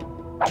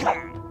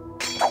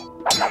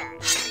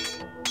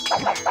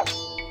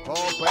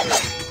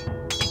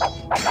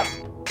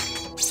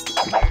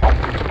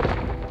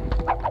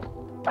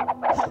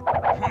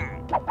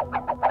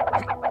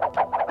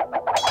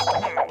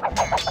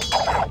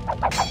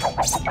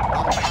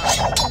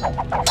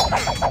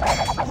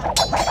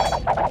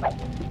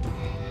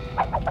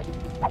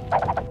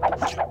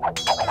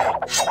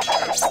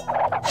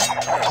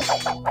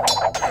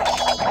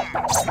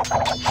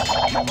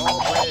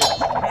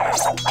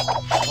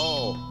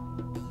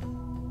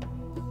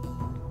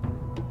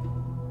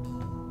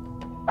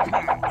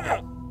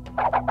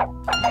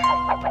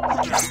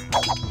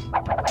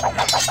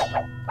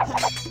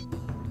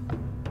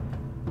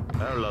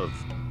 Erlov.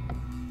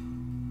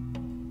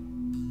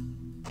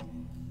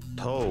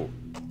 To.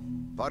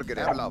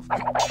 Vargere. Erlav.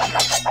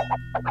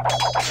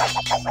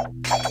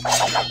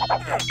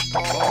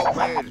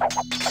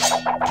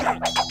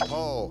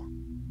 To.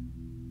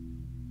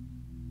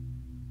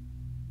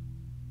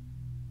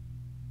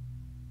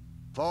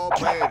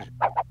 Forward.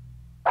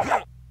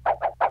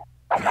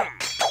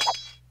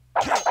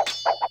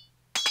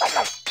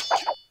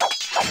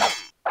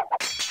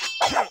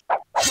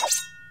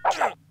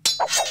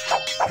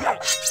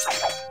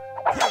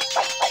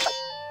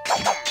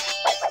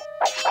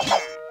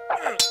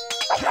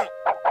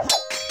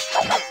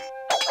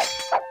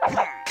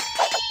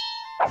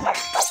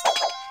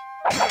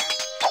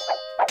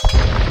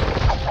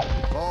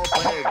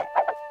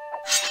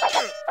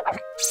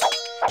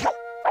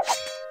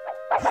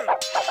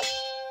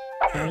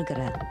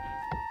 Vargere.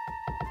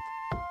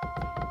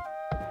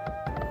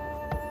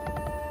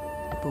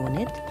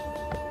 Bonnet.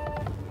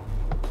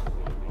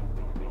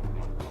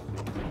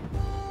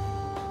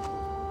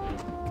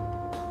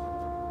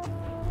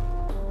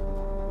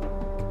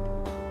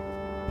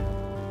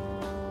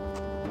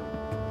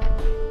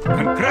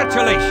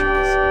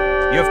 Congratulations!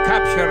 You've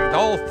captured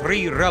all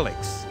 3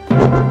 relics.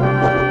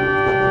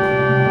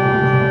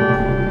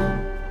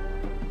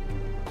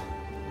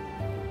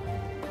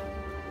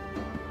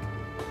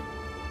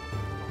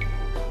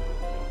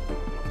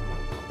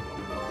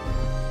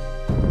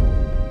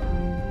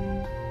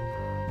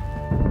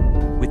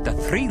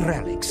 3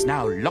 relics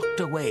now locked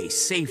away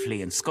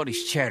safely in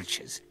Scottish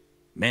churches,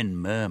 men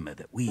murmur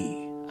that we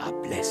are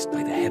blessed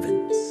by the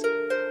heavens.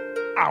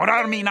 Our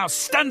army now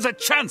stands a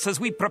chance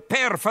as we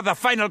prepare for the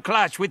final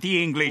clash with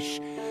the English.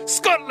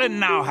 Scotland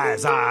now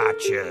has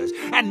archers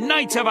and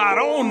knights of our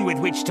own with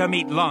which to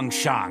meet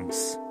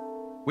Longshanks.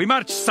 We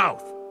march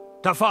south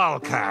to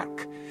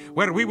Falkirk,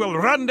 where we will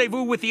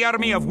rendezvous with the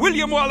army of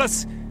William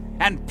Wallace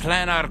and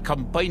plan our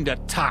combined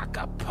attack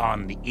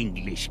upon the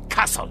English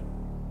castle.